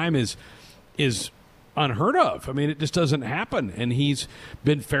of time is unheard of. I mean, it just doesn't happen. And he's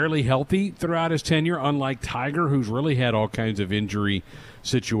been fairly healthy throughout his tenure, unlike Tiger, who's really had all kinds of injury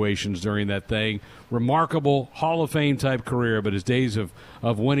situations during that thing. Remarkable Hall of Fame type career, but his days of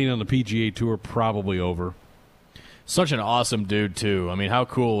winning on the PGA Tour probably over. Such an awesome dude too. I mean, how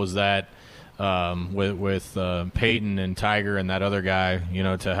cool was that with Peyton and Tiger and that other guy? You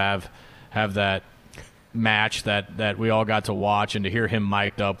know, to have that match that we all got to watch, and to hear him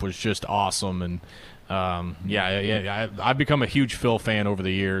mic'd up was just awesome. And I've become a huge Phil fan over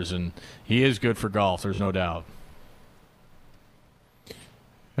the years, and he is good for golf. There's no doubt.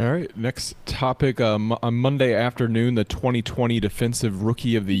 All right, next topic. On Monday afternoon, the 2020 Defensive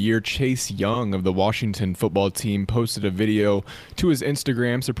Rookie of the Year, Chase Young of the Washington football team, posted a video to his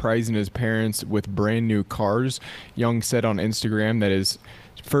Instagram surprising his parents with brand new cars. Young said on Instagram that his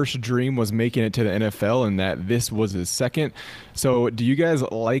first dream was making it to the NFL and that this was his second. So do you guys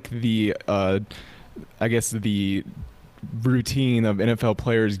like the routine of NFL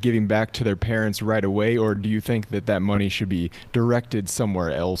players giving back to their parents right away, or do you think that money should be directed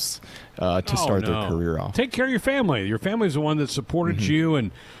somewhere else to start their career off? Take care of your family. Your family's the one that supported you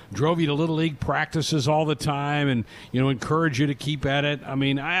and drove you to Little League practices all the time and, encourage you to keep at it. I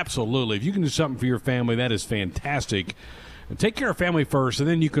mean, absolutely. If you can do something for your family, that is fantastic. And take care of family first, and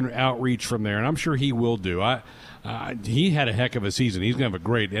then you can outreach from there, and I'm sure he will do. He had a heck of a season. He's going to have a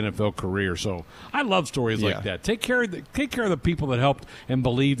great NFL career. So I love stories like that. Take care of the people that helped and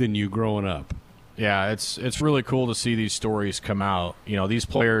believed in you growing up. Yeah, it's really cool to see these stories come out. These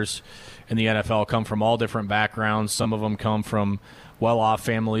players in the NFL come from all different backgrounds. Some of them come from well-off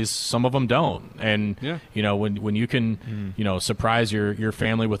families. Some of them don't. And when you can surprise your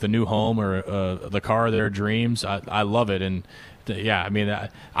family with a new home or the car of their dreams, I love it. And yeah, I mean,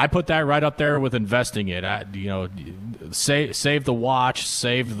 I put that right up there with investing it. Save the watch,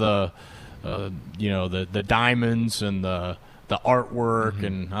 save the the diamonds and the artwork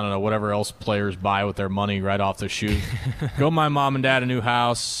and I don't know, whatever else players buy with their money right off the shoot. Go buy mom and dad a new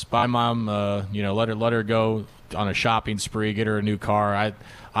house. Buy mom, let her go on a shopping spree. Get her a new car.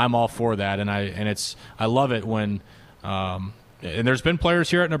 I'm all for that, and I love it when. And there's been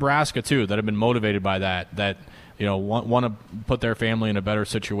players here at Nebraska too that have been motivated by that. Want to put their family in a better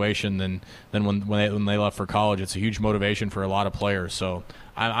situation than when they left for college. It's a huge motivation for a lot of players. So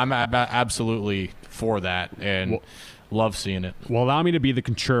I'm absolutely for that and love seeing it. Well, allow me to be the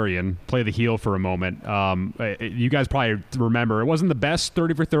contrarian, play the heel for a moment. You guys probably remember it wasn't the best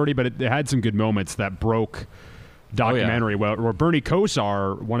 30 for 30, but it had some good moments. That broke documentary where Bernie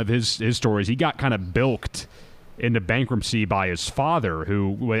Kosar, one of his stories, he got kind of bilked into bankruptcy by his father,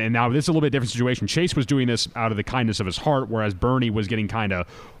 and now this is a little bit different situation. Chase was doing this out of the kindness of his heart, whereas Bernie was getting kind of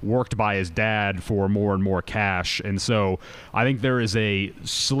worked by his dad for more and more cash. And so I think there is a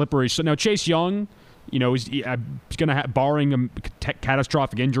slippery. So now Chase Young, he's going to have, barring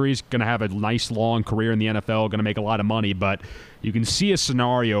catastrophic injuries, going to have a nice long career in the NFL, going to make a lot of money. But you can see a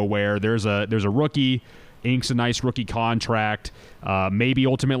scenario where there's a rookie, inks a nice rookie contract. Maybe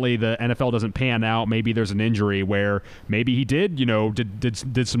ultimately the NFL doesn't pan out. Maybe there's an injury where maybe he did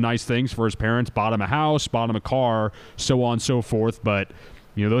some nice things for his parents, bought him a house, bought him a car, so on and so forth. But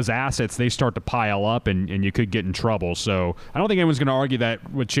those assets, they start to pile up and you could get in trouble. So I don't think anyone's going to argue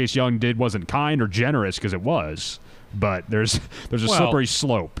that what Chase Young did wasn't kind or generous, because it was. But there's a slippery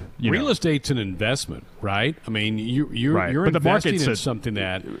slope. Real estate's an investment, right? I mean, you're but investing in something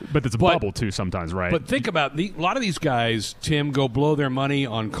that. But it's a bubble too sometimes, right? But think about a lot of these guys, Tim, go blow their money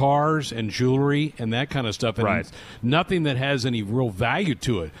on cars and jewelry and that kind of stuff, and nothing that has any real value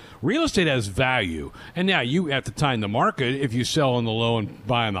to it. Real estate has value, and now you have to time the market. If you sell on the low and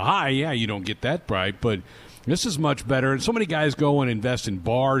buy on the high, you don't get that right, but. This is much better. And so many guys go and invest in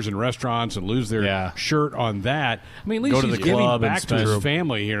bars and restaurants and lose their shirt on that. I mean, at least he's giving back to his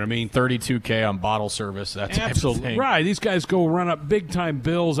family here. I mean, $32K on bottle service. That's absolutely right. These guys go run up big-time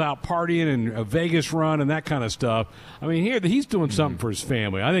bills out partying and a Vegas run and that kind of stuff. I mean, here he's doing something for his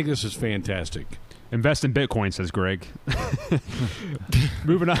family. I think this is fantastic. Invest in Bitcoin, says Greg.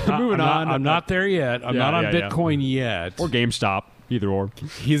 Moving on. I'm not there yet. I'm not on Bitcoin yet. Or GameStop, either or.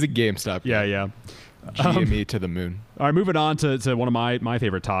 He's a GameStop. Yeah. GME to the moon. All right, moving on to one of my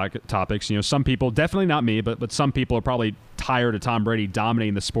favorite topics. Some people, definitely not me, but some people are probably tired of Tom Brady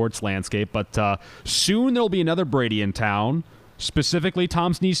dominating the sports landscape. But soon there'll be another Brady in town. specifically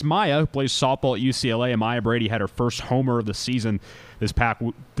Tom's niece Maya, who plays softball at UCLA, and Maya Brady had her first homer of the season this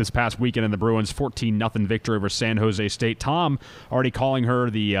past weekend in the Bruins' 14-0 victory over San Jose State. Tom already calling her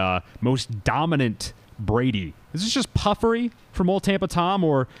the most dominant Brady. Is this just puffery from old Tampa Tom,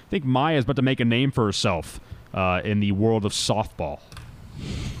 or I think Maya is about to make a name for herself in the world of softball?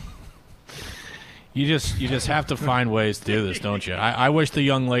 You just have to find ways to do this, don't you? I wish the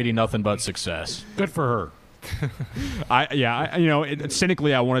young lady nothing but success. Good for her.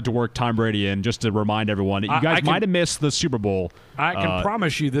 Cynically, I wanted to work Tom Brady in just to remind everyone that you guys might have missed the Super Bowl. I can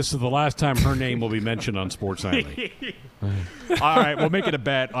promise you this is the last time her name will be mentioned on Sports Nightly. All right, we'll make it a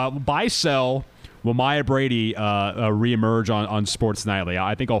bet. Buy, sell. Will Maya Brady reemerge on Sports Nightly?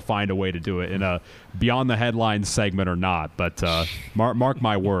 I think I'll find a way to do it in a Beyond the Headlines segment or not. But mark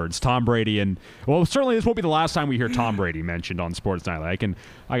my words, Tom Brady certainly this won't be the last time we hear Tom Brady mentioned on Sports Nightly.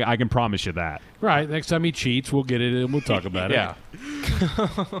 I can promise you that. Right. Next time he cheats, we'll get it and we'll talk about it. Yeah.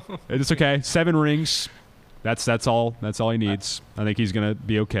 It's okay. 7 rings. That's all he needs. I think he's gonna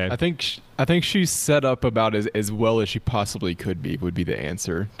be okay. I think she's set up about as well as she possibly could be. Would be the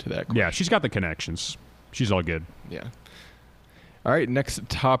answer to that question. Yeah, she's got the connections. She's all good. Yeah. All right, next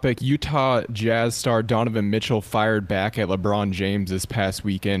topic. Utah Jazz star Donovan Mitchell fired back at LeBron James this past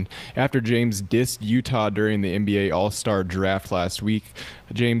weekend after James dissed Utah during the NBA All-Star Draft last week.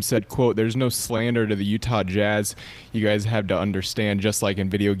 James said, quote, "There's no slander to the Utah Jazz. You guys have to understand, just like in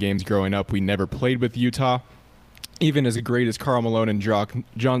video games growing up, we never played with Utah. Even as great as Karl Malone and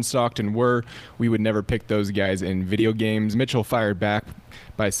John Stockton were, we would never pick those guys in video games." Mitchell fired back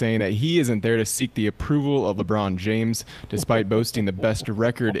by saying that he isn't there to seek the approval of LeBron James. Despite boasting the best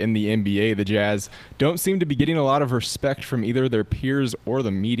record in the NBA, the Jazz don't seem to be getting a lot of respect from either their peers or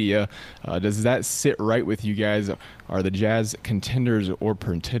the media. Does that sit right with you guys? Are the Jazz contenders or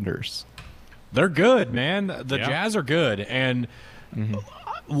pretenders? They're good, man. The Jazz are good, and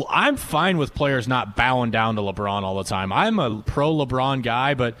I'm fine with players not bowing down to LeBron all the time. I'm a pro-LeBron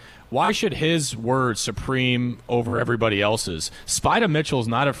guy, but why should his word supreme over everybody else's? Spida Mitchell's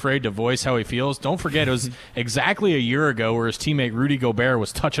not afraid to voice how he feels. Don't forget, it was exactly a year ago where his teammate Rudy Gobert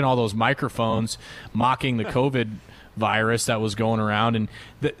was touching all those microphones, mocking the COVID virus that was going around, and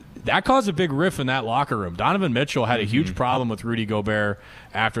that caused a big riff in that locker room. Donovan Mitchell had a huge problem with Rudy Gobert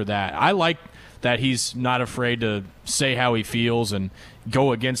after that. I like that he's not afraid to say how he feels and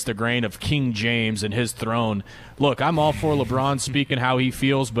go against the grain of King James and his throne. Look, I'm all for LeBron speaking how he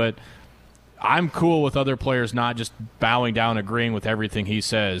feels, but I'm cool with other players not just bowing down, agreeing with everything he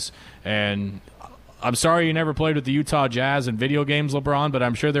says. And I'm sorry you never played with the Utah Jazz in video games, LeBron, but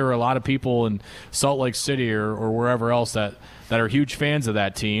I'm sure there were a lot of people in Salt Lake City or wherever else that are huge fans of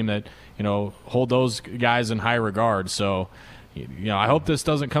that team that, hold those guys in high regard. So, I hope this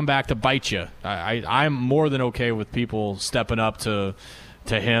doesn't come back to bite you. I'm more than okay with people stepping up to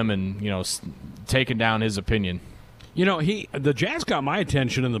him and taking down his opinion. The Jazz got my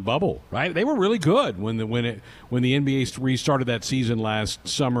attention in the bubble, right? They were really good when the NBA restarted that season last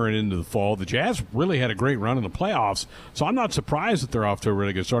summer and into the fall. The Jazz really had a great run in the playoffs, so I'm not surprised that they're off to a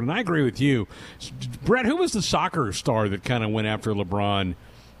really good start. And I agree with you, Brett. Who was the soccer star that kind of went after LeBron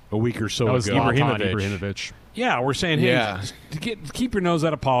a week or so ago? Ibrahimovic. Yeah, we're saying, hey, keep your nose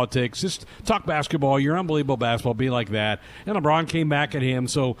out of politics. Just talk basketball. You're unbelievable basketball. Be like that. And LeBron came back at him.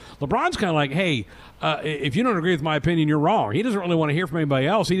 So LeBron's kind of like, hey, if you don't agree with my opinion, you're wrong. He doesn't really want to hear from anybody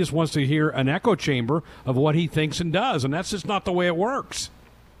else. He just wants to hear an echo chamber of what he thinks and does. And that's just not the way it works.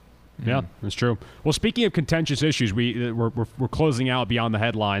 Yeah, that's true. Well, speaking of contentious issues, we're closing out Beyond the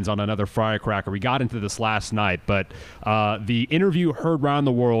Headlines on another firecracker. We got into this last night, but the interview heard around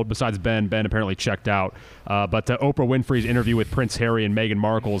the world, besides Ben apparently checked out, but Oprah Winfrey's interview with Prince Harry and Meghan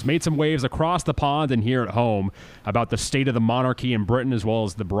Markle has made some waves across the pond and here at home about the state of the monarchy in Britain, as well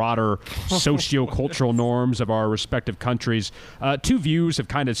as the broader socio-cultural norms of our respective countries. Two views have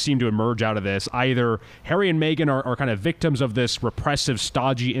kind of seemed to emerge out of this. Either Harry and Meghan are kind of victims of this repressive,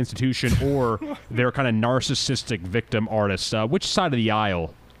 stodgy institution, or they're kind of narcissistic victim artists. Which side of the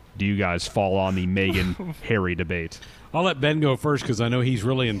aisle do you guys fall on the Meghan-Harry debate? I'll let Ben go first because I know he's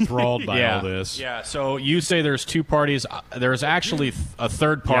really enthralled by all this. Yeah, so you say there's two parties. There's actually a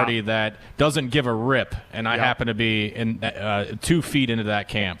third party that doesn't give a rip, and I happen to be in 2 feet into that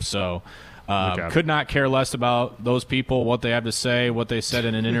camp. So could not care less about those people, what they have to say, what they said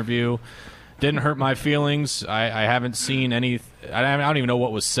in an interview. Didn't hurt my feelings. I haven't seen any. I don't even know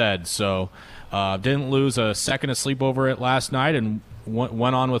what was said. So didn't lose a second of sleep over it last night, and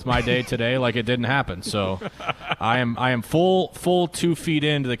went on with my day today like it didn't happen. So I am full 2 feet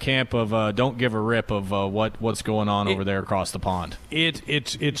into the camp of don't give a rip of what's going on over there across the pond.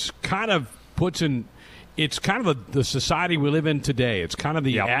 It's kind of puts in it's kind of the society we live in today. It's kind of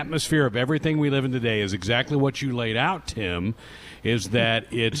the atmosphere of everything we live in today is exactly what you laid out, Tim, is that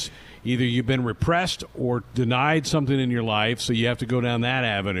it's either you've been repressed or denied something in your life, so you have to go down that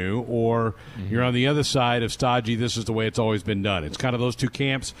avenue, or you're on the other side of stodgy, this is the way it's always been done. It's kind of those two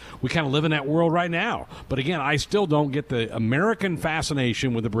camps. We kind of live in that world right now. But again, I still don't get the American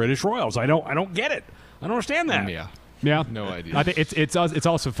fascination with the British Royals. I don't get it. I don't understand that. Yeah, no idea. I think it's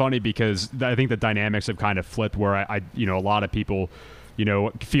also funny because I think the dynamics have kind of flipped. Where I a lot of people,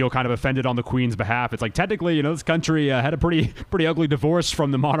 feel kind of offended on the Queen's behalf. It's like technically, this country had a pretty ugly divorce from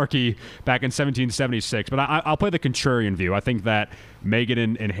the monarchy back in 1776. But I'll play the contrarian view. I think that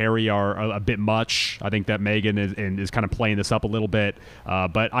Meghan and Harry are a bit much. I think that Meghan is kind of playing this up a little bit.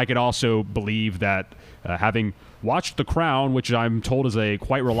 But I could also believe that having watched The Crown, which I'm told is a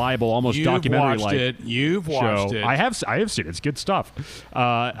quite reliable, almost documentary-like You've watched it. I have seen it. It's good stuff.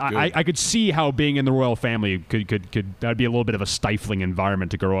 I could see how being in the royal family could that'd be a little bit of a stifling environment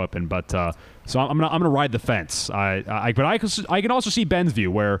to grow up in. But so I'm gonna ride the fence. But I can also see Ben's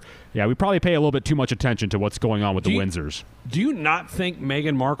view where we probably pay a little bit too much attention to what's going on with the Windsors. Do you not think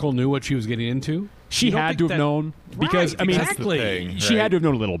Meghan Markle knew what she was getting into? She had to have known because exactly. She had to have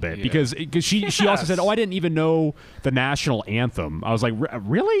known a little bit because she also said, I didn't even know the national anthem. I was like,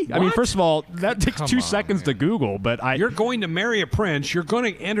 really? What? I mean, first of all, that takes 2 seconds to Google, but you're going to marry a prince. You're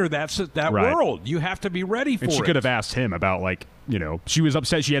going to enter that world. You have to be ready for it. And she could have asked him about she was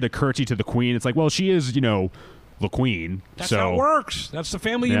upset she had to curtsy to the Queen. It's like, well, she is the Queen. That's how it works. That's the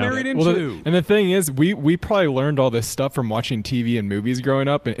family you married into. Well, and the thing is, we probably learned all this stuff from watching TV and movies growing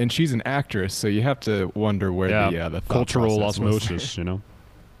up, and she's an actress, so you have to wonder where the cultural osmosis,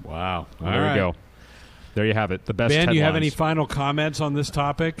 Wow. There you go. There you have it. The best Ben, headlines. do you have any final comments on this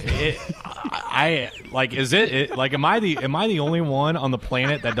topic? Am I the only one on the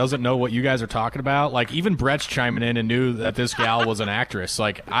planet that doesn't know what you guys are talking about? Like, even Brett's chiming in and knew that this gal was an actress.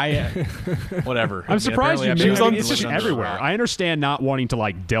 Like, whatever. I'm surprised you knew. It's just everywhere. I I understand not wanting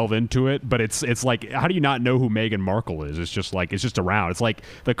to delve into it, but it's like, how do you not know who Meghan Markle is? It's just it's just around. It's like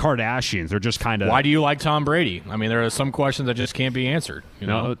the Kardashians. They're just kind of. Why do you like Tom Brady? I mean, there are some questions that just can't be answered.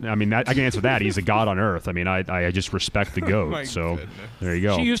 I mean, I can answer that. He's a god on earth. I mean, I just respect the GOAT. So there you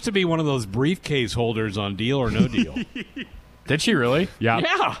go. She used to be one of those briefcase holders on Deal or No Deal. Did she really? Yeah.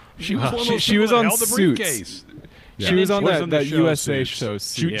 Yeah. She was one of those she was on held the Suits. briefcase. Yeah. She was on that show USA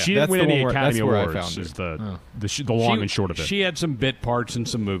Suits. show. She didn't win any Academy Awards. Is the long and short of it. She had some bit parts in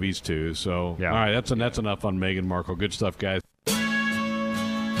some movies too. So all right, that's enough on Meghan Markle. Good stuff, guys.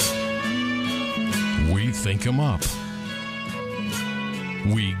 We think 'em up.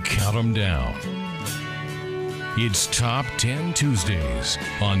 We count 'em down. It's Top 10 Tuesdays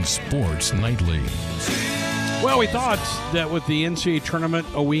on Sports Nightly. Well, we thought that with the NCAA tournament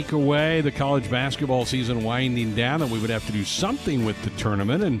a week away, the college basketball season winding down, that we would have to do something with the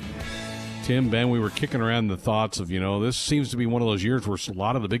tournament. And Tim, Ben, we were kicking around the thoughts of, this seems to be one of those years where a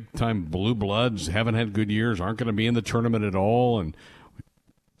lot of the big-time blue bloods haven't had good years, aren't going to be in the tournament at all. And we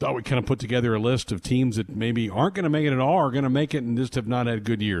thought we'd kind of put together a list of teams that maybe aren't going to make it at all, are going to make it and just have not had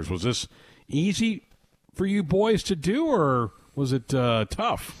good years. Was this easy for you boys to do, or was it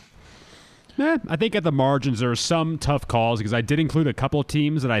tough? I think at the margins there are some tough calls because I did include a couple of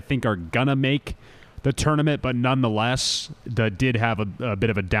teams that I think are gonna make the tournament, but nonetheless that did have a bit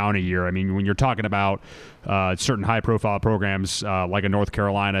of a down year. I mean, when you're talking about certain high-profile programs like a North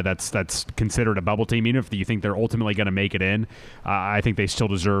Carolina that's considered a bubble team, even if you think they're ultimately going to make it in, I think they still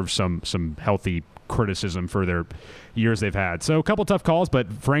deserve some healthy criticism for their years they've had. So a couple tough calls,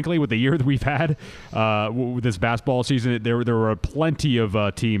 but frankly, with the year that we've had with this basketball season, there were plenty of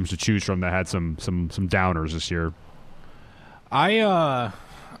teams to choose from that had some downers this year.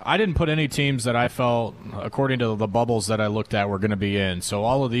 I didn't put any teams that I felt, according to the bubbles that I looked at, were going to be in. So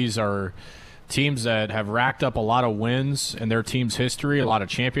all of these are teams that have racked up a lot of wins in their team's history, a lot of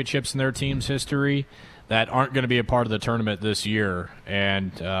championships in their team's history, that aren't going to be a part of the tournament this year.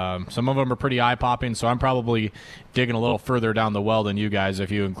 And some of them are pretty eye-popping, so I'm probably digging a little further down the well than you guys if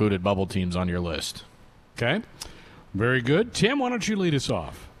you included bubble teams on your list. Okay. Very good. Tim, why don't you lead us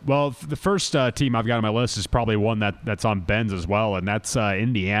off? Well, the first team I've got on my list is probably one that's on Ben's as well, and that's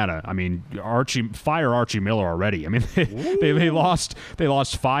Indiana. I mean, Archie Miller already. I mean, they lost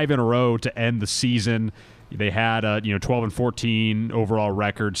 5 in a row to end the season. They had a 12-14 overall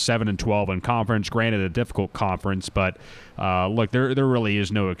record, 7-12 in conference. Granted, a difficult conference, but look, there really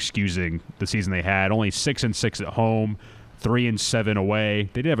is no excusing the season they had. Only 6-6 at home, 3-7 away.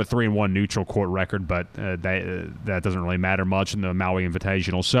 They did have a 3-1 neutral court record, but that doesn't really matter much in the Maui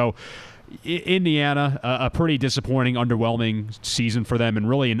Invitational. So Indiana, a pretty disappointing, underwhelming season for them, and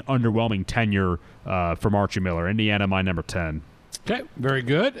really an underwhelming tenure from Archie Miller. Indiana, my number 10. Okay, very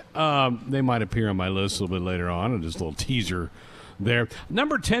good. They might appear on my list a little bit later on, just a little teaser there.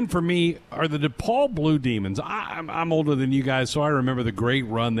 Number 10 for me are the DePaul Blue Demons. I'm older than you guys, so I remember the great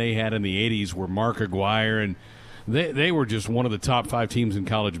run they had in the 80s where Mark Aguirre and they were just one of the top 5 teams in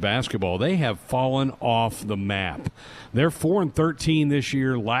college basketball. They have fallen off the map. They're 4-13 this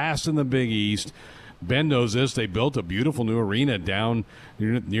year, last in the Big East. Ben knows this. They built a beautiful new arena down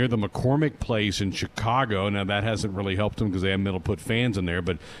near the McCormick Place in Chicago. Now, that hasn't really helped them because they haven't been able to put fans in there.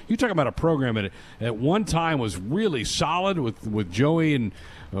 But you talk about a program that at one time was really solid with Joey and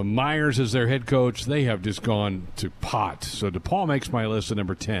Myers as their head coach. They have just gone to pot. So DePaul makes my list at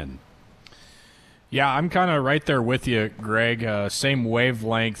number 10. Yeah, I'm kind of right there with you, Greg. Same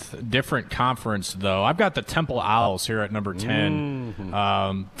wavelength, different conference, though. I've got the Temple Owls here at number 10.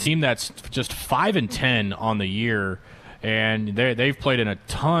 Mm-hmm. Team that's just 5-10 on the year, and they've played in a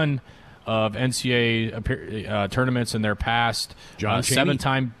ton of NCAA tournaments in their past. John Chaney?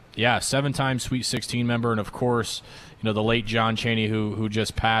 7-time Sweet 16 member, and of course, the late John Chaney, who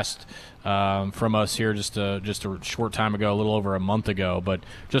just passed from us here just a short time ago, a little over a month ago. But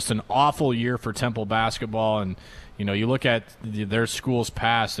just an awful year for Temple basketball. And, you look at their school's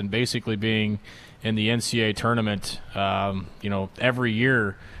past and basically being in the NCAA tournament, every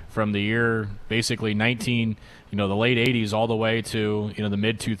year from the year basically 19, the late 80s all the way to, the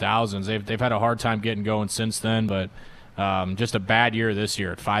mid-2000s. They've had a hard time getting going since then, but just a bad year this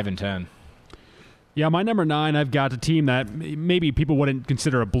year at 5-10. Yeah, my number 9, I've got a team that maybe people wouldn't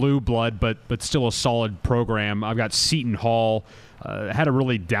consider a blue blood, but still a solid program. I've got Seton Hall. Had a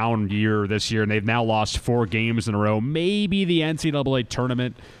really down year this year, and they've now lost 4 games in a row. Maybe the NCAA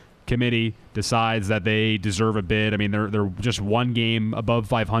tournament committee decides that they deserve a bid. I mean, they're just 1 game above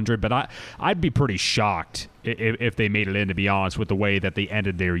 500, but I'd be pretty shocked if they made it in, to be honest, with the way that they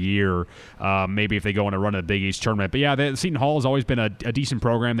ended their year. Maybe if they go on a run of the Big East tournament. But yeah, Seton Hall has always been a decent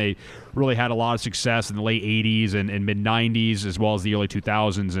program. They really had a lot of success in the late 80s and mid-90s as well as the early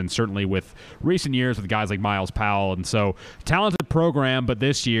 2000s, and certainly with recent years with guys like Miles Powell. And so, talented program, but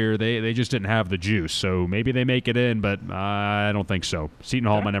this year they just didn't have the juice. So maybe they make it in, but I don't think so. Seton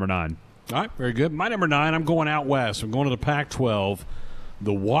Hall, my number 9. All right, very good. My number 9, I'm going out west. I'm going to the Pac-12.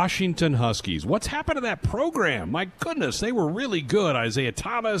 The Washington Huskies. What's happened to that program? My goodness, they were really good. Isaiah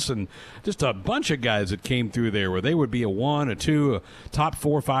Thomas and just a bunch of guys that came through there where they would be a 1, a 2, a top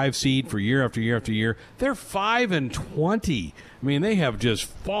 4 or 5 seed for year after year after year. They're 5-20. I mean, they have just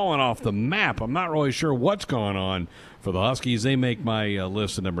fallen off the map. I'm not really sure what's going on for the Huskies. They make my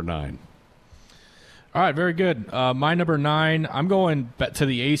list at number 9. All right, very good. My number 9, I'm going to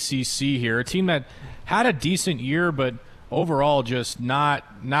the ACC here, a team that had a decent year, but overall just not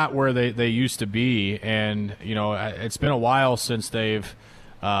where they used to be. And, it's been a while since they've,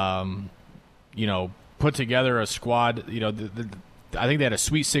 put together a squad. I think they had a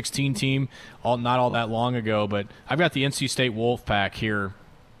Sweet 16 team not all that long ago, but I've got the NC State Wolfpack here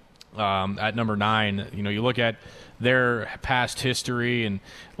at number 9. You look at their past history and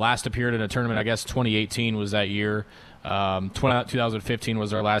last appeared in a tournament, I guess 2018 was that year. 2015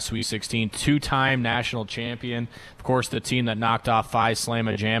 was our last Sweet 16. 2-time national champion. Of course, the team that knocked off Phi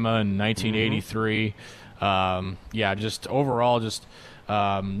Slamma Jamma in 1983. Just overall,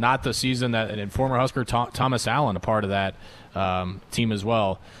 not the season that, and former Husker Thomas Allen, a part of that team as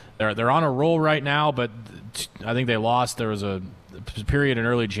well. They're on a roll right now, but I think they lost. There was a period in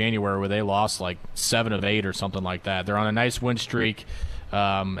early January where they lost like 7 of 8 or something like that. They're on a nice win streak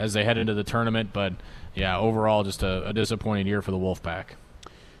as they head into the tournament, but yeah, overall just a disappointing year for the Wolfpack.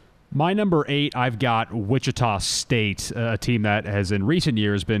 My number 8, I've got Wichita State, a team that has in recent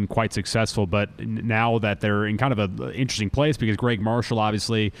years been quite successful, but now that they're in kind of an interesting place because Greg Marshall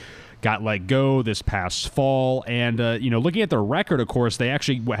obviously got let go this past fall. And, looking at their record, of course, they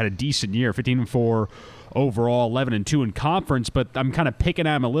actually had a decent year, 15-4 overall, 11-2 in conference, but I'm kind of picking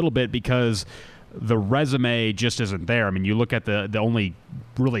at them a little bit because the resume just isn't there. I mean, you look at the only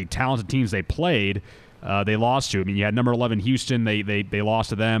really talented teams they played, they lost to. I mean, you had number 11 Houston. They lost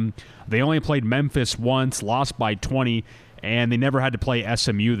to them. They only played Memphis once, lost by 20, and they never had to play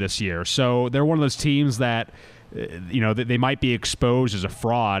SMU this year. So they're one of those teams that, they might be exposed as a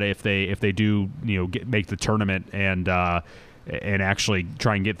fraud if they do, make the tournament and actually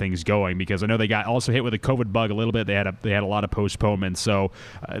try and get things going, because I know they got also hit with a COVID bug a little bit. They had a lot of postponements, so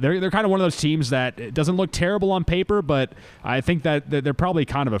they're kind of one of those teams that it doesn't look terrible on paper, but I think that they're probably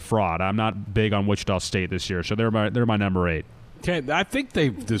kind of a fraud. I'm not big on Wichita State this year, so they're my number 8. Okay, I think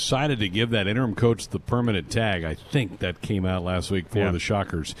they've decided to give that interim coach the permanent tag. I think that came out last week for the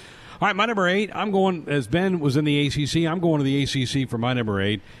Shockers. All right, my number 8, I'm going, as Ben was in the ACC, I'm going to the ACC for my number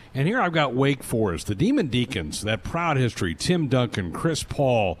 8. And here I've got Wake Forest, the Demon Deacons, that proud history, Tim Duncan, Chris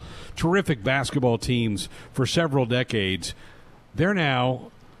Paul, terrific basketball teams for several decades. They're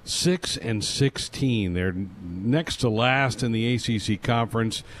now 6-16. They're next to last in the ACC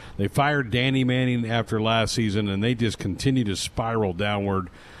conference. They fired Danny Manning after last season, and they just continue to spiral downward.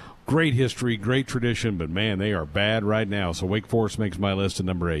 Great history, great tradition, but, man, they are bad right now. So Wake Forest makes my list at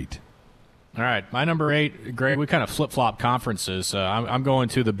number 8. All right, my number 8, Greg, we kind of flip-flop conferences. I'm going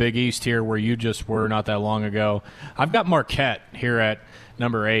to the Big East here where you just were not that long ago. I've got Marquette here at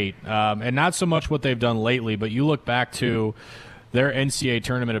number 8, and not so much what they've done lately, but you look back to their NCAA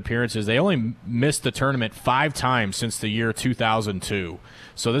tournament appearances. They only missed the tournament 5 times since the year 2002.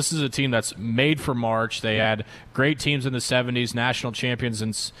 So this is a team that's made for March. They had great teams in the 70s, national champions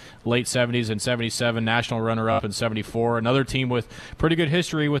in late 70s and 77, national runner-up in 74. Another team with pretty good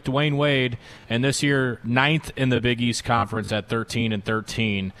history with Dwayne Wade, and this year 9th in the Big East Conference at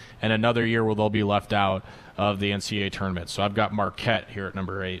 13-13, and another year where they'll be left out of the NCAA tournament. So I've got Marquette here at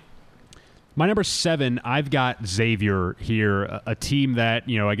number 8. My number 7, I've got Xavier here, a team that,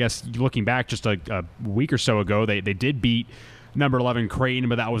 I guess looking back just a week or so ago, they did beat number 11 Creighton,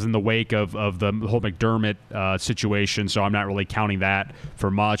 but that was in the wake of the whole McDermott situation, so I'm not really counting that for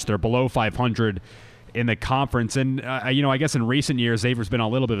much. They're below 500 in the conference, and I guess in recent years, Xavier's been on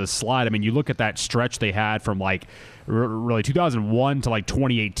a little bit of a slide. I mean, you look at that stretch they had from really 2001 to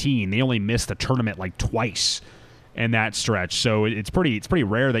 2018, they only missed the tournament twice in that stretch. So it's pretty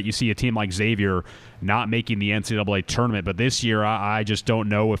rare that you see a team like Xavier not making the NCAA tournament. But this year, I just don't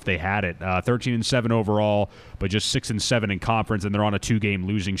know if they had it. 13-7 overall, but just 6-7 in conference, and they're on a 2-game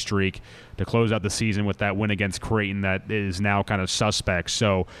losing streak to close out the season with that win against Creighton that is now kind of suspect.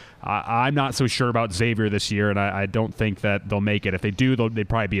 So I'm not so sure about Xavier this year, and I don't think that they'll make it. If they do, they'd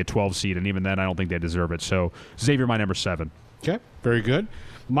probably be a 12 seed, and even then, I don't think they deserve it. So Xavier, my number 7. Okay, very good.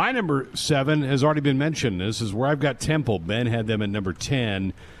 My number 7 has already been mentioned. This is where I've got Temple. Ben had them at number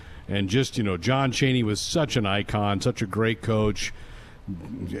 10. And just, John Chaney was such an icon, such a great coach.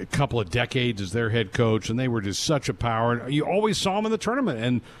 A couple of decades as their head coach, and they were just such a power. You always saw them in the tournament.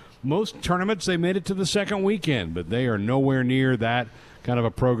 And most tournaments, they made it to the second weekend. But they are nowhere near that kind of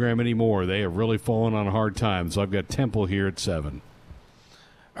a program anymore. They have really fallen on hard times. So I've got Temple here at 7.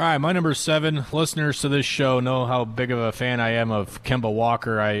 All right, my number 7. Listeners to this show know how big of a fan I am of Kemba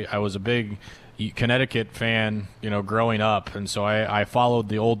Walker. I was a big Connecticut fan, growing up, and so I followed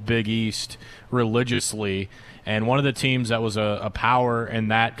the old Big East religiously. And one of the teams that was a power in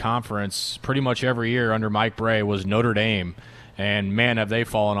that conference pretty much every year under Mike Brey was Notre Dame. And, man, have they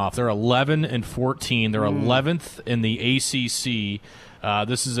fallen off. They're 11-14. They're 11th in the ACC.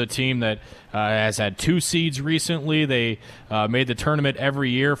 This is a team that has had 2 seeds recently. They made the tournament every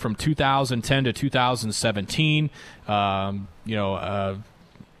year from 2010 to 2017.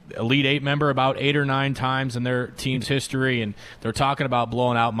 Elite 8 member about 8 or 9 times in their team's history, and they're talking about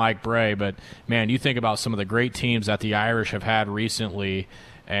blowing out Mike Brey. But, man, you think about some of the great teams that the Irish have had recently,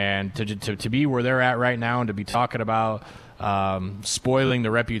 and to be where they're at right now and to be talking about spoiling the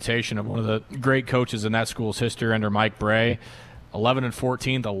reputation of one of the great coaches in that school's history under Mike Brey,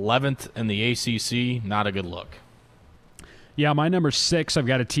 11-14, 11th in the ACC, not a good look. Yeah, my number 6, I've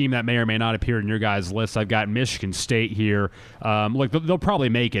got a team that may or may not appear in your guys' list. I've got Michigan State here. Look, they'll probably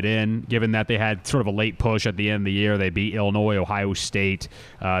make it in, given that they had sort of a late push at the end of the year. They beat Illinois, Ohio State.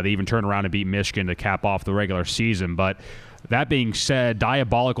 They even turned around and beat Michigan to cap off the regular season. But that being said,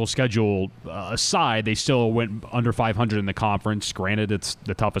 diabolical schedule aside, they still went under 500 in the conference. Granted, it's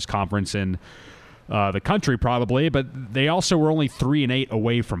the toughest conference in the country probably, but they also were only 3-8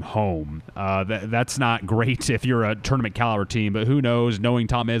 away from home. That's not great if you're a tournament caliber team, but who knows? Knowing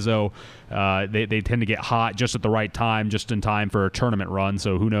Tom Izzo, they tend to get hot just at the right time, just in time for a tournament run.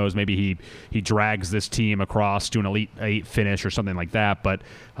 So who knows? Maybe he drags this team across to an Elite 8 finish or something like that. But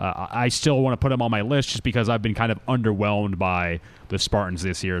I still want to put them on my list just because I've been kind of underwhelmed by the Spartans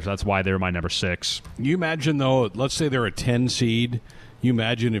this year. So that's why they're my number 6. You imagine, though, let's say they're a 10 seed. You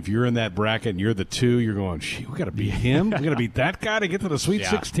imagine if you're in that bracket and you're the 2, you're going, we got to beat him? We got to beat that guy to get to the Sweet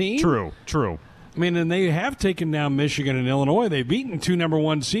 16? True. I mean, and they have taken down Michigan and Illinois. They've beaten 2 number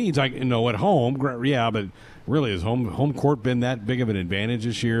 1 seeds, at home. Yeah, but really, has home court been that big of an advantage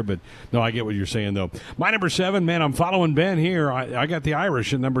this year? But, no, I get what you're saying, though. My number 7, man, I'm following Ben here. I got the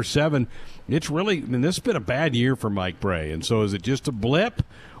Irish at number 7. It's really, this has been a bad year for Mike Brey. And so is it just a blip?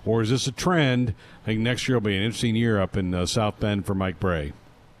 Or is this a trend? I think next year will be an interesting year up in South Bend for Mike Brey.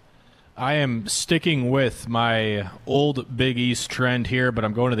 I am sticking with my old Big East trend here, but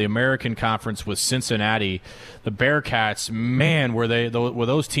I'm going to the American Conference with Cincinnati. The Bearcats, man, were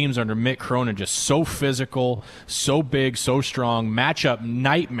those teams under Mick Cronin just so physical, so big, so strong, matchup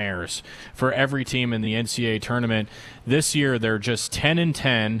nightmares for every team in the NCAA tournament. This year, they're just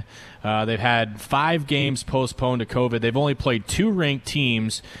 10-10. They've had 5 games postponed to COVID. They've only played 2 ranked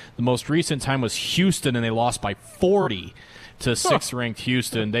teams. The most recent time was Houston, and they lost by 40 to 6th-ranked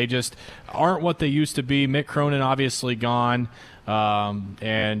Houston. They just aren't what they used to be. Mick Cronin obviously gone,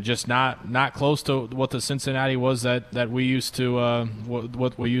 and just not close to what the Cincinnati was that we used to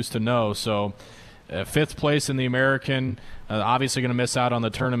what we used to know. So, 5th place in the American. Obviously going to miss out on the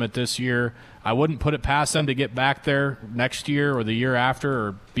tournament this year. I wouldn't put it past them to get back there next year or the year after,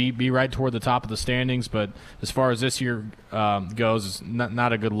 or be right toward the top of the standings. But as far as this year goes, it's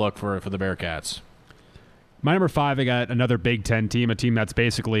not a good look for the Bearcats. My number 5, I got another Big Ten team, a team that's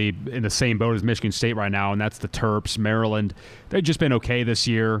basically in the same boat as Michigan State right now, and that's the Terps, Maryland. They've just been okay this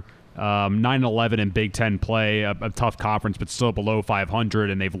year. 9-11 in Big Ten play, a tough conference, but still below 500,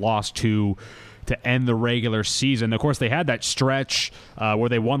 and they've lost 2 to end the regular season. Of course, they had that stretch where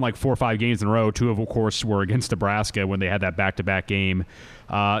they won like 4 or 5 games in a row. 2 of course, were against Nebraska when they had that back-to-back game.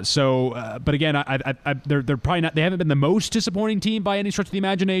 But again, they're probably not. They haven't been the most disappointing team by any stretch of the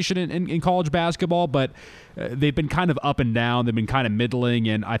imagination in college basketball, but they've been kind of up and down. They've been kind of middling,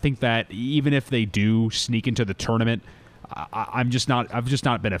 and I think that even if they do sneak into the tournament, I've just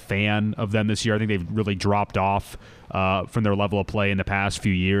not been a fan of them this year. I think they've really dropped off from their level of play in the past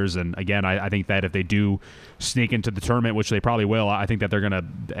few years. And again, I think that if they do sneak into the tournament, which they probably will, I think that they're going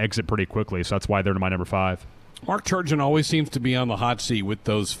to exit pretty quickly. So that's why they're my number 5. Mark Turgeon always seems to be on the hot seat with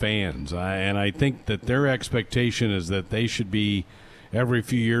those fans, and I think that their expectation is that they should be every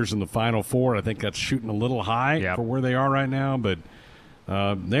few years in the Final Four. I think that's shooting a little high for where they are right now, but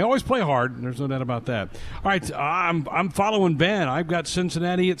they always play hard. There's no doubt about that. All right, I'm following Ben. I've got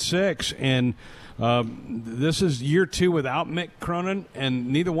Cincinnati at 6, and this is year 2 without Mick Cronin, and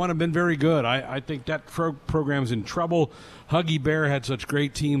neither one have been very good. I think that program's in trouble. Huggy Bear had such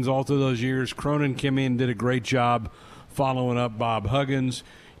great teams all through those years. Cronin came in and did a great job following up Bob Huggins.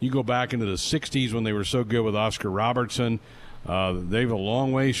 You go back into the 60s when they were so good with Oscar Robertson. They've a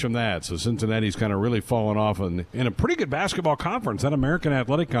long ways from that. So Cincinnati's kind of really fallen off in a pretty good basketball conference, that American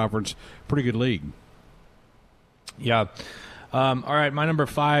Athletic Conference, pretty good league. Yeah. All right, my number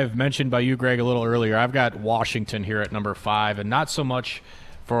 5, mentioned by you, Greg, a little earlier. I've got Washington here at number 5, and not so much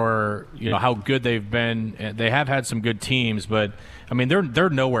for how good they've been. They have had some good teams, but I mean they're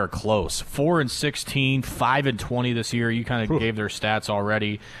nowhere close. 4-16, 5-20 this year. You kind of gave their stats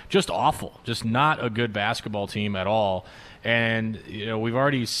already. Just awful. Just not a good basketball team at all. And we've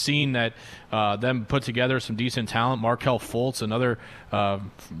already seen that them put together some decent talent. Markelle Fultz, another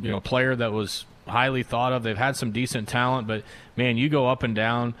player that was highly thought of. They've had some decent talent, but man, you go up and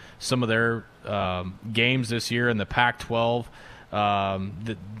down some of their games this year in the Pac-12.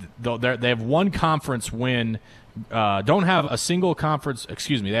 They have one conference win. Don't have a single conference.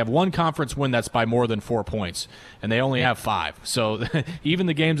 Excuse me. They have one conference win that's by more than 4 points, and they only have 5. So even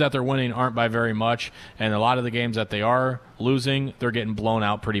the games that they're winning aren't by very much, and a lot of the games that they are losing, they're getting blown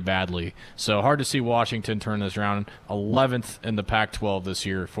out pretty badly. So hard to see Washington turn this around. 11th in the Pac-12 this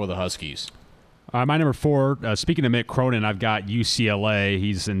year for the Huskies. My number 4, speaking of Mick Cronin, I've got UCLA.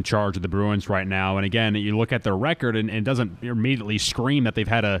 He's in charge of the Bruins right now. And again, you look at their record, and it doesn't immediately scream that they've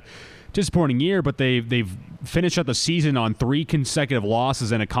had a disappointing year, but they've finished up the season on 3 consecutive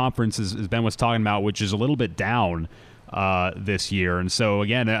losses in a conference, as Ben was talking about, which is a little bit down this year. And so,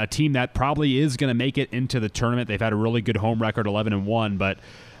 again, a team that probably is going to make it into the tournament. They've had a really good home record, 11-1, but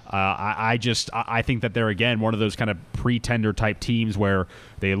I think that they're, again, one of those kind of pretender type teams where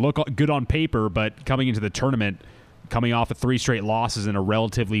they look good on paper, but coming into the tournament, coming off of 3 straight losses in a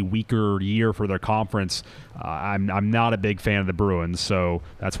relatively weaker year for their conference, I'm not a big fan of the Bruins, so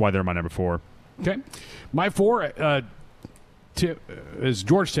that's why they're my number 4. Okay. My 4 is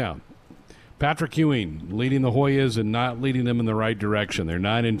Georgetown. Patrick Ewing leading the Hoyas and not leading them in the right direction. They're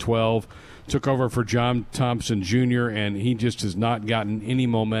 9-12. Took over for John Thompson Jr., and he just has not gotten any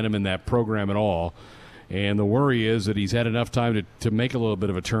momentum in that program at all. And the worry is that he's had enough time to make a little bit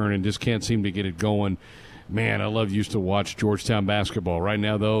of a turn and just can't seem to get it going. Man, I used to watch Georgetown basketball. Right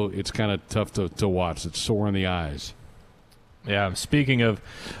now, though, it's kind of tough to watch. It's sore in the eyes. Yeah, speaking of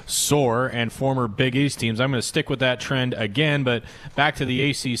sore and former Big East teams, I'm going to stick with that trend again, but back to the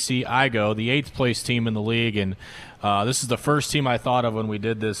ACC I go, the 8th place team in the league, and This is the first team I thought of when we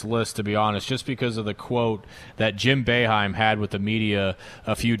did this list, to be honest, just because of the quote that Jim Boeheim had with the media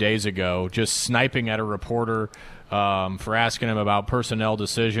a few days ago, just sniping at a reporter for asking him about personnel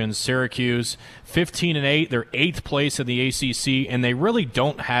decisions. Syracuse, 15-8. They're 8th place in the ACC, and they really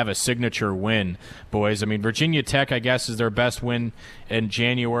don't have a signature win, boys. I mean, Virginia Tech, I guess, is their best win in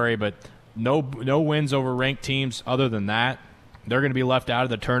January, but no wins over ranked teams other than that. They're going to be left out of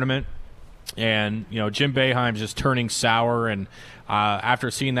the tournament. And, Jim Boeheim's just turning sour. And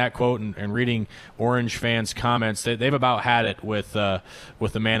after seeing that quote and reading Orange fans' comments, they've about had it with the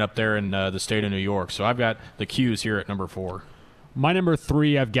man up there in the state of New York. So I've got the Qs here at number 4. My number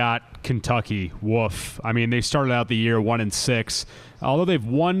 3, I've got Kentucky. Woof. I mean, they started out the year 1-6. Although they've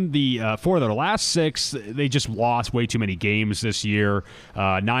won the 4 of their last 6, they just lost way too many games this year.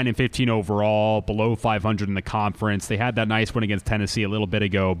 9-15 overall, below 500 in the conference. They had that nice win against Tennessee a little bit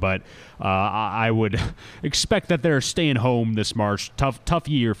ago, but I would expect that they're staying home this March. Tough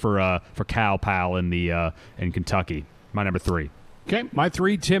year for Cal Pal in Kentucky. My number 3. Okay, my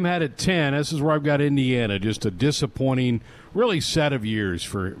 3, Tim had at 10. This is where I've got Indiana. Just a disappointing, really set of years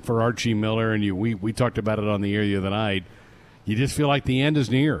for Archie Miller, and we talked about it on the air the other night. You just feel like the end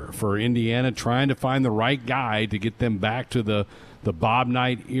is near for Indiana, trying to find the right guy to get them back to the Bob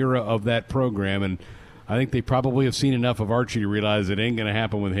Knight era of that program, and I think they probably have seen enough of Archie to realize it ain't going to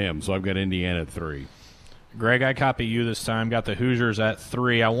happen with him, so I've got Indiana at 3. Greg, I copy you this time. Got the Hoosiers at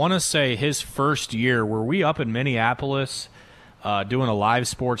 3. I want to say his first year, were we up in Minneapolis doing a live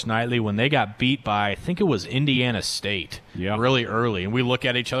sports nightly when they got beat by, I think it was Indiana State, really early. And we look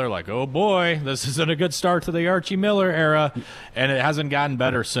at each other like, oh, boy, this isn't a good start to the Archie Miller era. And it hasn't gotten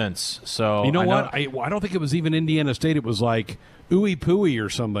better since. So you know what? I don't think it was even Indiana State. It was like Ooey Pooey or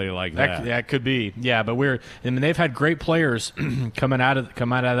somebody like that. That could be. Yeah, but they've had great players come out of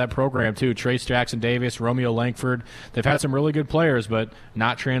that program, too. Trace Jackson Davis, Romeo Langford. They've had some really good players, but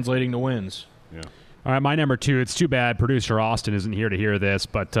not translating to wins. Yeah. All right, my number 2. It's too bad producer Austin isn't here to hear this,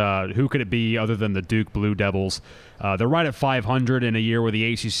 but who could it be other than the Duke Blue Devils? They're right at 500 in a year where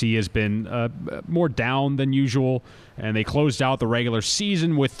the ACC has been more down than usual, and they closed out the regular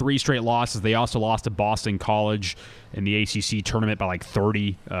season with 3 straight losses. They also lost to Boston College in the ACC tournament by like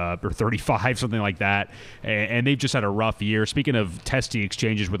 30 or 35, something like that, and they've just had a rough year. Speaking of testy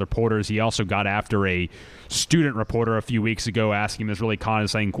exchanges with reporters, he also got after a student reporter a few weeks ago asking him this really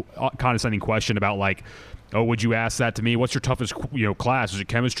condescending question about like, oh, would you ask that to me? What's your toughest class? Is it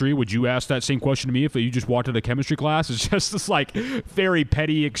chemistry? Would you ask that same question to me if you just walked into chemistry class? It's just this like very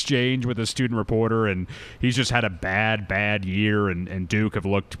petty exchange with a student reporter, and he's just had a bad year, and Duke have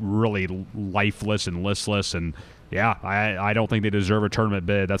looked really lifeless and listless, and yeah, I don't think they deserve a tournament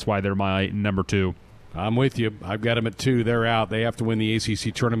bid. That's why they're my number 2. I'm with you. I've got them at 2. They're out. They have to win the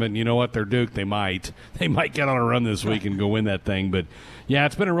ACC tournament. And you know what? They're Duke. They might get on a run this week and go win that thing. But, yeah,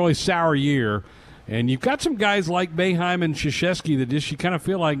 it's been a really sour year. And you've got some guys like Boeheim and Krzyzewski that just you kind of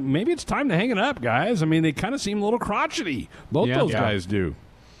feel like maybe it's time to hang it up, guys. I mean, they kind of seem a little crotchety. Both those guys do.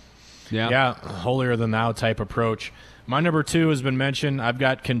 Yeah, holier than thou type approach. My number 2 has been mentioned. I've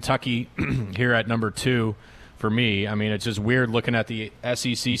got Kentucky here at number 2 for me. I mean, it's just weird looking at the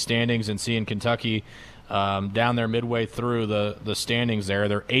SEC standings and seeing Kentucky down there midway through the standings there.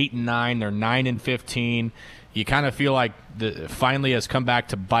 They're 8-9. They're 9-15. You kind of feel like finally has come back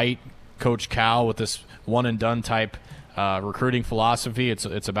to bite Coach Cal with this one-and-done type recruiting philosophy.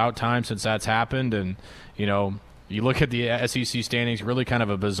 It's about time since that's happened. And, you look at the SEC standings, really kind of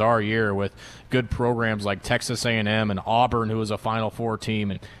a bizarre year with good programs like Texas A&M and Auburn, who was a Final Four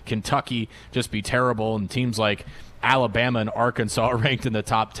team, and Kentucky just be terrible, and teams like Alabama and Arkansas ranked in the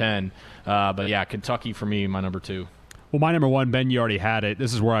top 10. But, yeah, Kentucky for me, my number 2. Well, my number 1, Ben, you already had it.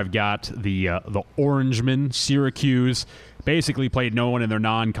 This is where I've got the Orangemen, Syracuse. Basically played no one in their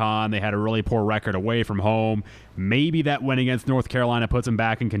non-con. They had a really poor record away from home. Maybe that win against North Carolina puts them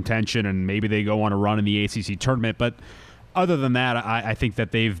back in contention, and maybe they go on a run in the ACC tournament. But other than that, I think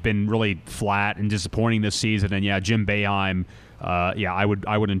that they've been really flat and disappointing this season. And, yeah, Jim Boeheim, I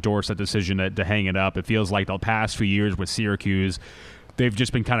would endorse that decision to hang it up. It feels like the past few years with Syracuse, they've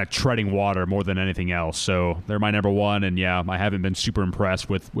just been kind of treading water more than anything else. So they're my number 1, and, yeah, I haven't been super impressed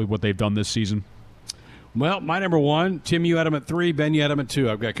with what they've done this season. Well, my number 1, Tim, you had them at 3. Ben, you had them at 2.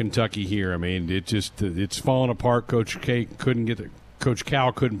 I've got Kentucky here. I mean, it's fallen apart. Coach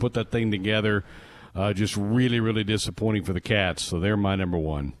Cal couldn't put that thing together. Just really, really disappointing for the Cats. So they're my number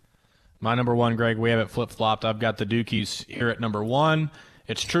 1. My number 1, Greg, we have it flip-flopped. I've got the Dukies here at number 1.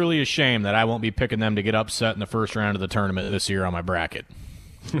 It's truly a shame that I won't be picking them to get upset in the first round of the tournament this year on my bracket.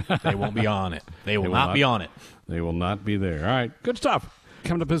 They won't be on it. They will not be on it. They will not be there. All right, good stuff.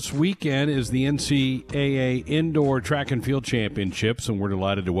 Coming up this weekend is the NCAA Indoor Track and Field Championships, and we're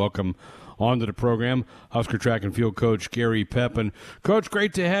delighted to welcome onto the program Husker Track and Field coach Gary Pepin. Coach,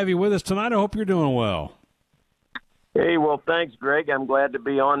 great to have you with us tonight. I hope you're doing well. Hey, well, thanks, Greg. I'm glad to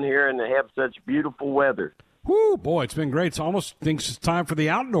be on here and to have such beautiful weather. Whoo, boy, it's been great. It's almost thinks it's time for the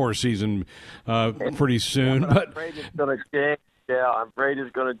outdoor season pretty soon. I'm afraid it's going to change. Yeah, I'm afraid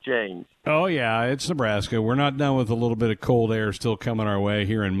it's going to change. Oh, yeah, it's Nebraska. We're not done with a little bit of cold air still coming our way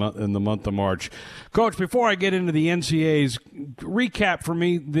here in the month of March. Coach, before I get into the NCAAs, recap for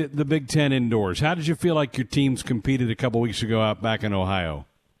me the Big Ten indoors. How did you feel like your teams competed a couple weeks ago out back in Ohio?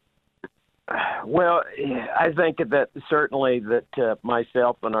 Well, I think that certainly that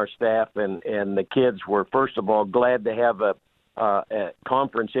myself and our staff and the kids were, first of all, glad to have a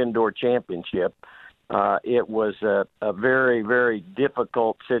conference indoor championship. It was a very, very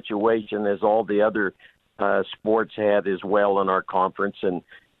difficult situation, as all the other sports had as well in our conference, and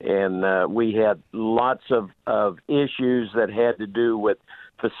we had lots of issues that had to do with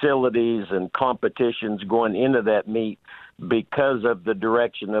facilities and competitions going into that meet because of the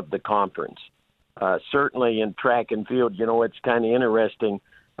direction of the conference. Certainly in track and field, it's kind of interesting.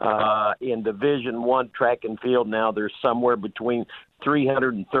 In Division I track and field now, there's somewhere between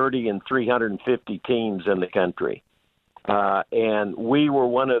 330 and 350 teams in the country. And we were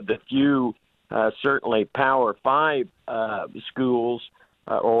one of the few, certainly Power 5 schools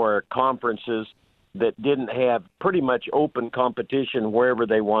or conferences that didn't have pretty much open competition wherever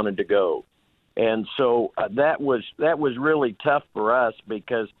they wanted to go. And so that was really tough for us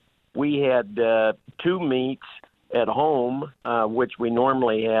because we had 2 meets at home, which we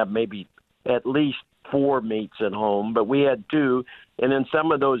normally have maybe at least 4 meets at home, but we had 2. And in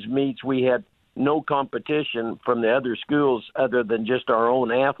some of those meets, we had no competition from the other schools other than just our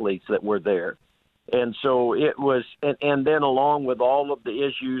own athletes that were there. And so it was, and then along with all of the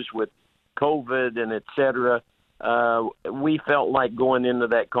issues with COVID and et cetera, we felt like going into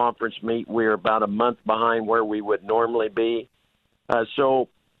that conference meet, we were about a month behind where we would normally be. Of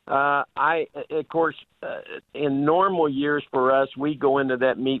course, in normal years for us, we go into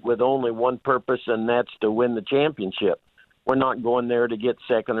that meet with only one purpose, and that's to win the championship. We're not going there to get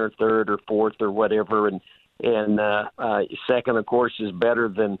second or third or fourth or whatever. And second, of course, is better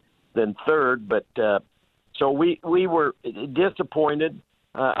than third. But so we were disappointed.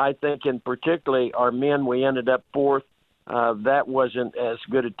 I think, in particularly our men, we ended up 4th. That wasn't as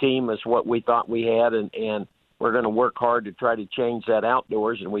good a team as what we thought we had, and we're going to work hard to try to change that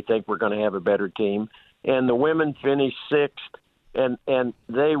outdoors, and we think we're going to have a better team. And the women finished 6th, and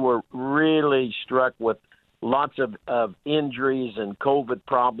they were really struck with lots of injuries and COVID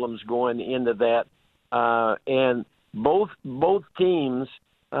problems going into that. And both teams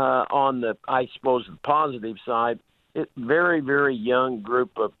on the, I suppose, the positive side, very, very young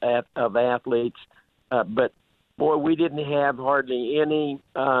group of athletes. But, boy, we didn't have hardly any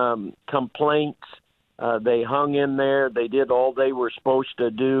complaints. They hung in there. They did all they were supposed to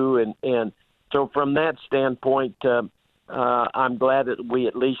do. And so from that standpoint, I'm glad that we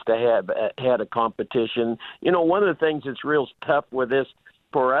at least had a competition. One of the things that's real tough with this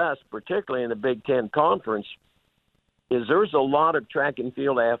for us, particularly in the Big Ten Conference, is there's a lot of track and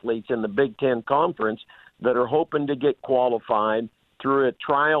field athletes in the Big Ten Conference that are hoping to get qualified through a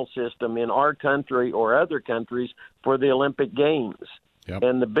trial system in our country or other countries for the Olympic Games. Yep.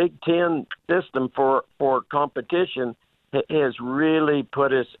 And the Big Ten system for competition has really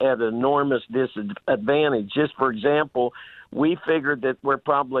put us at an enormous disadvantage. Just for example, we figured that we're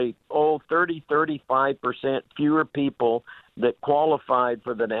probably 30-35% fewer people that qualified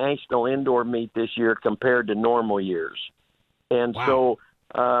for the national indoor meet this year compared to normal years. And wow.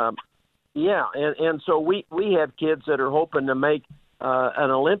 So, and so we have kids that are hoping to make an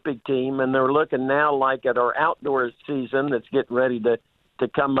Olympic team, and they're looking now like at our outdoor season that's getting ready to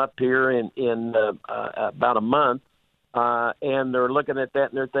come up here in about a month. And they're looking at that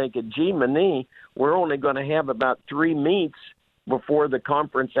and they're thinking, gee, Manee, we're only going to have about 3 meets before the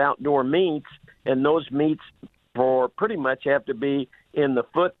conference outdoor meets, and those meets for pretty much have to be in the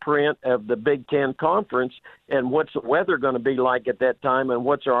footprint of the Big Ten Conference, and what's the weather going to be like at that time, and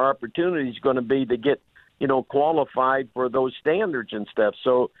what's our opportunities going to be to get, qualified for those standards and stuff.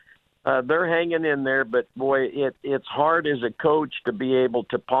 So they're hanging in there, but boy, it's hard as a coach to be able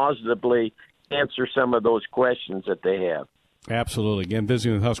to positively answer some of those questions that they have. Absolutely. Again,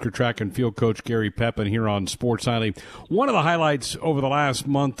 visiting with Husker track and field coach Gary Pepin here on Sports Nightly. One of the highlights over the last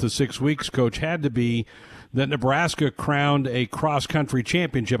month to 6 weeks, Coach, had to be that Nebraska crowned a cross-country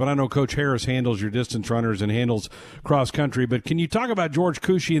championship. And I know Coach Harris handles your distance runners and handles cross-country, but can you talk about George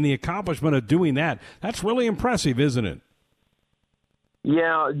Kushi and the accomplishment of doing that? That's really impressive, isn't it?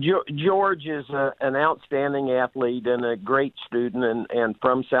 Yeah, George is an outstanding athlete and a great student, and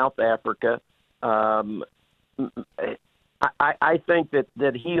from South Africa. I think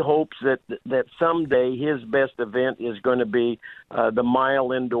that he hopes that someday his best event is going to be the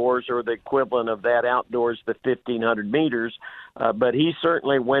mile indoors or the equivalent of that outdoors, the 1,500 meters. But he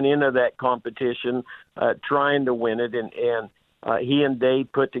certainly went into that competition trying to win it, and he and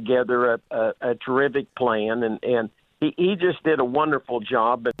Dave put together a terrific plan, and he just did a wonderful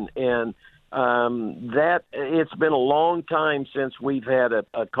job, and that it's been a long time since we've had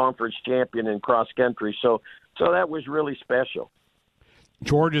a conference champion in cross country, so that was really special.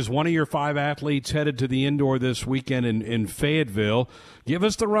 George is one of your 5 athletes headed to the indoor this weekend in Fayetteville. Give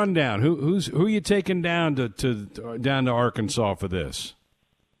us the rundown. Who are you taking down to Arkansas for this?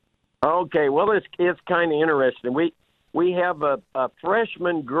 Okay, well it's kind of interesting. We have a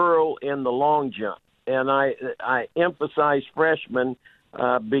freshman girl in the long jump, and I emphasize freshman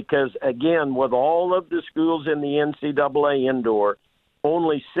because again, with all of the schools in the NCAA indoor,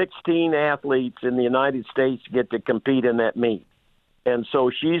 only 16 athletes in the United States get to compete in that meet. And so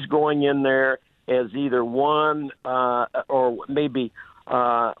she's going in there as either one or maybe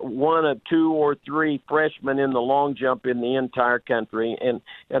one of 2 or 3 freshmen in the long jump in the entire country. And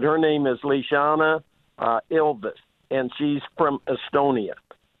her name is Lishana Ilves, and she's from Estonia.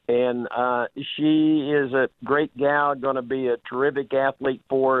 And she is a great gal, going to be a terrific athlete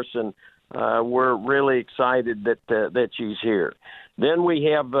for us, and we're really excited that she's here. Then we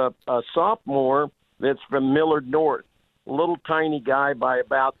have a sophomore that's from Millard North, a little tiny guy by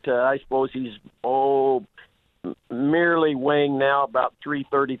about, I suppose he's, merely weighing now about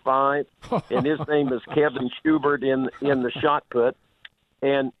 335, and his name is Kevin Schubert in the shot put.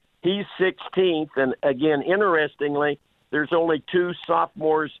 And he's 16th, and again, interestingly, there's only 2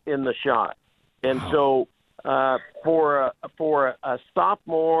 sophomores in the shot. And so for a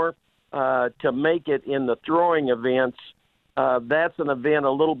sophomore to make it in the throwing events, that's an event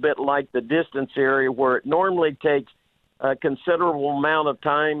a little bit like the distance area where it normally takes a considerable amount of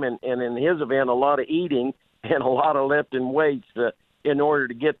time and in his event, a lot of eating and a lot of lifting weights in order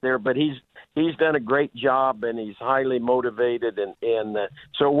to get there. But he's done a great job, and he's highly motivated, and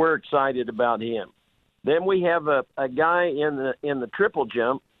so we're excited about him. Then we have a guy in the triple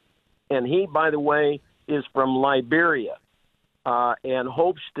jump, and he, by the way, is from Liberia and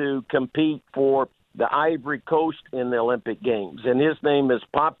hopes to compete for the Ivory Coast in the Olympic Games. And his name is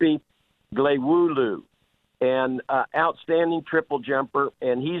Papi Glewulu, and outstanding triple jumper,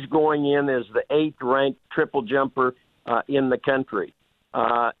 and he's going in as the 8th-ranked triple jumper in the country.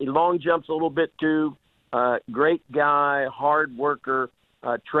 He long jumps a little bit too. Great guy, hard worker,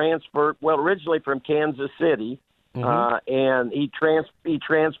 transferred, well, originally from Kansas City, and he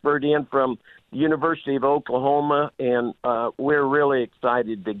transferred in from the University of Oklahoma, and we're really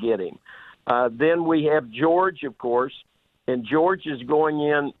excited to get him. Then we have George, of course, and George is going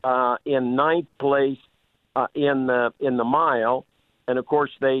in 9th place in the mile, and of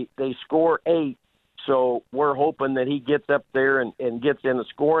course they score 8, so we're hoping that he gets up there and gets in a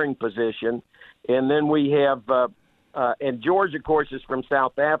scoring position. And then we have and George, of course, is from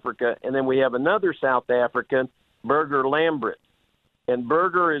South Africa, and then we have another South African, Berger Lambert, and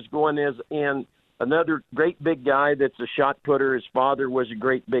Berger is going in another great big guy that's a shot putter. His father was a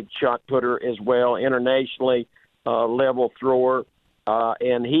great big shot putter as well, internationally level thrower,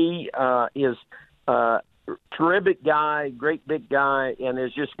 and he is terrific guy, great big guy, and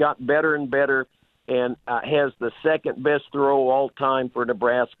has just gotten better and better, and has the 2nd best throw all time for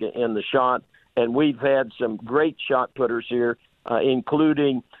Nebraska in the shot. And we've had some great shot putters here,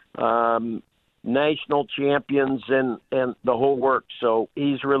 including national champions and the whole work. So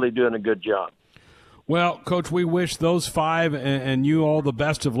he's really doing a good job. Well, Coach, we wish those 5 and you all the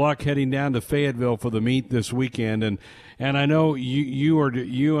best of luck heading down to Fayetteville for the meet this weekend. And I know you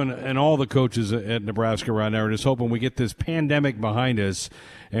and all the coaches at Nebraska right now are just hoping we get this pandemic behind us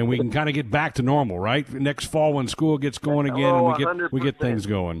and we can kind of get back to normal, right? Next fall when school gets going again and we get things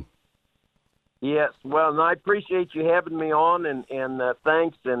going. Yes, well, and I appreciate you having me on, and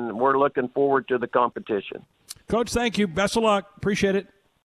thanks, and we're looking forward to the competition. Coach, thank you. Best of luck. Appreciate it.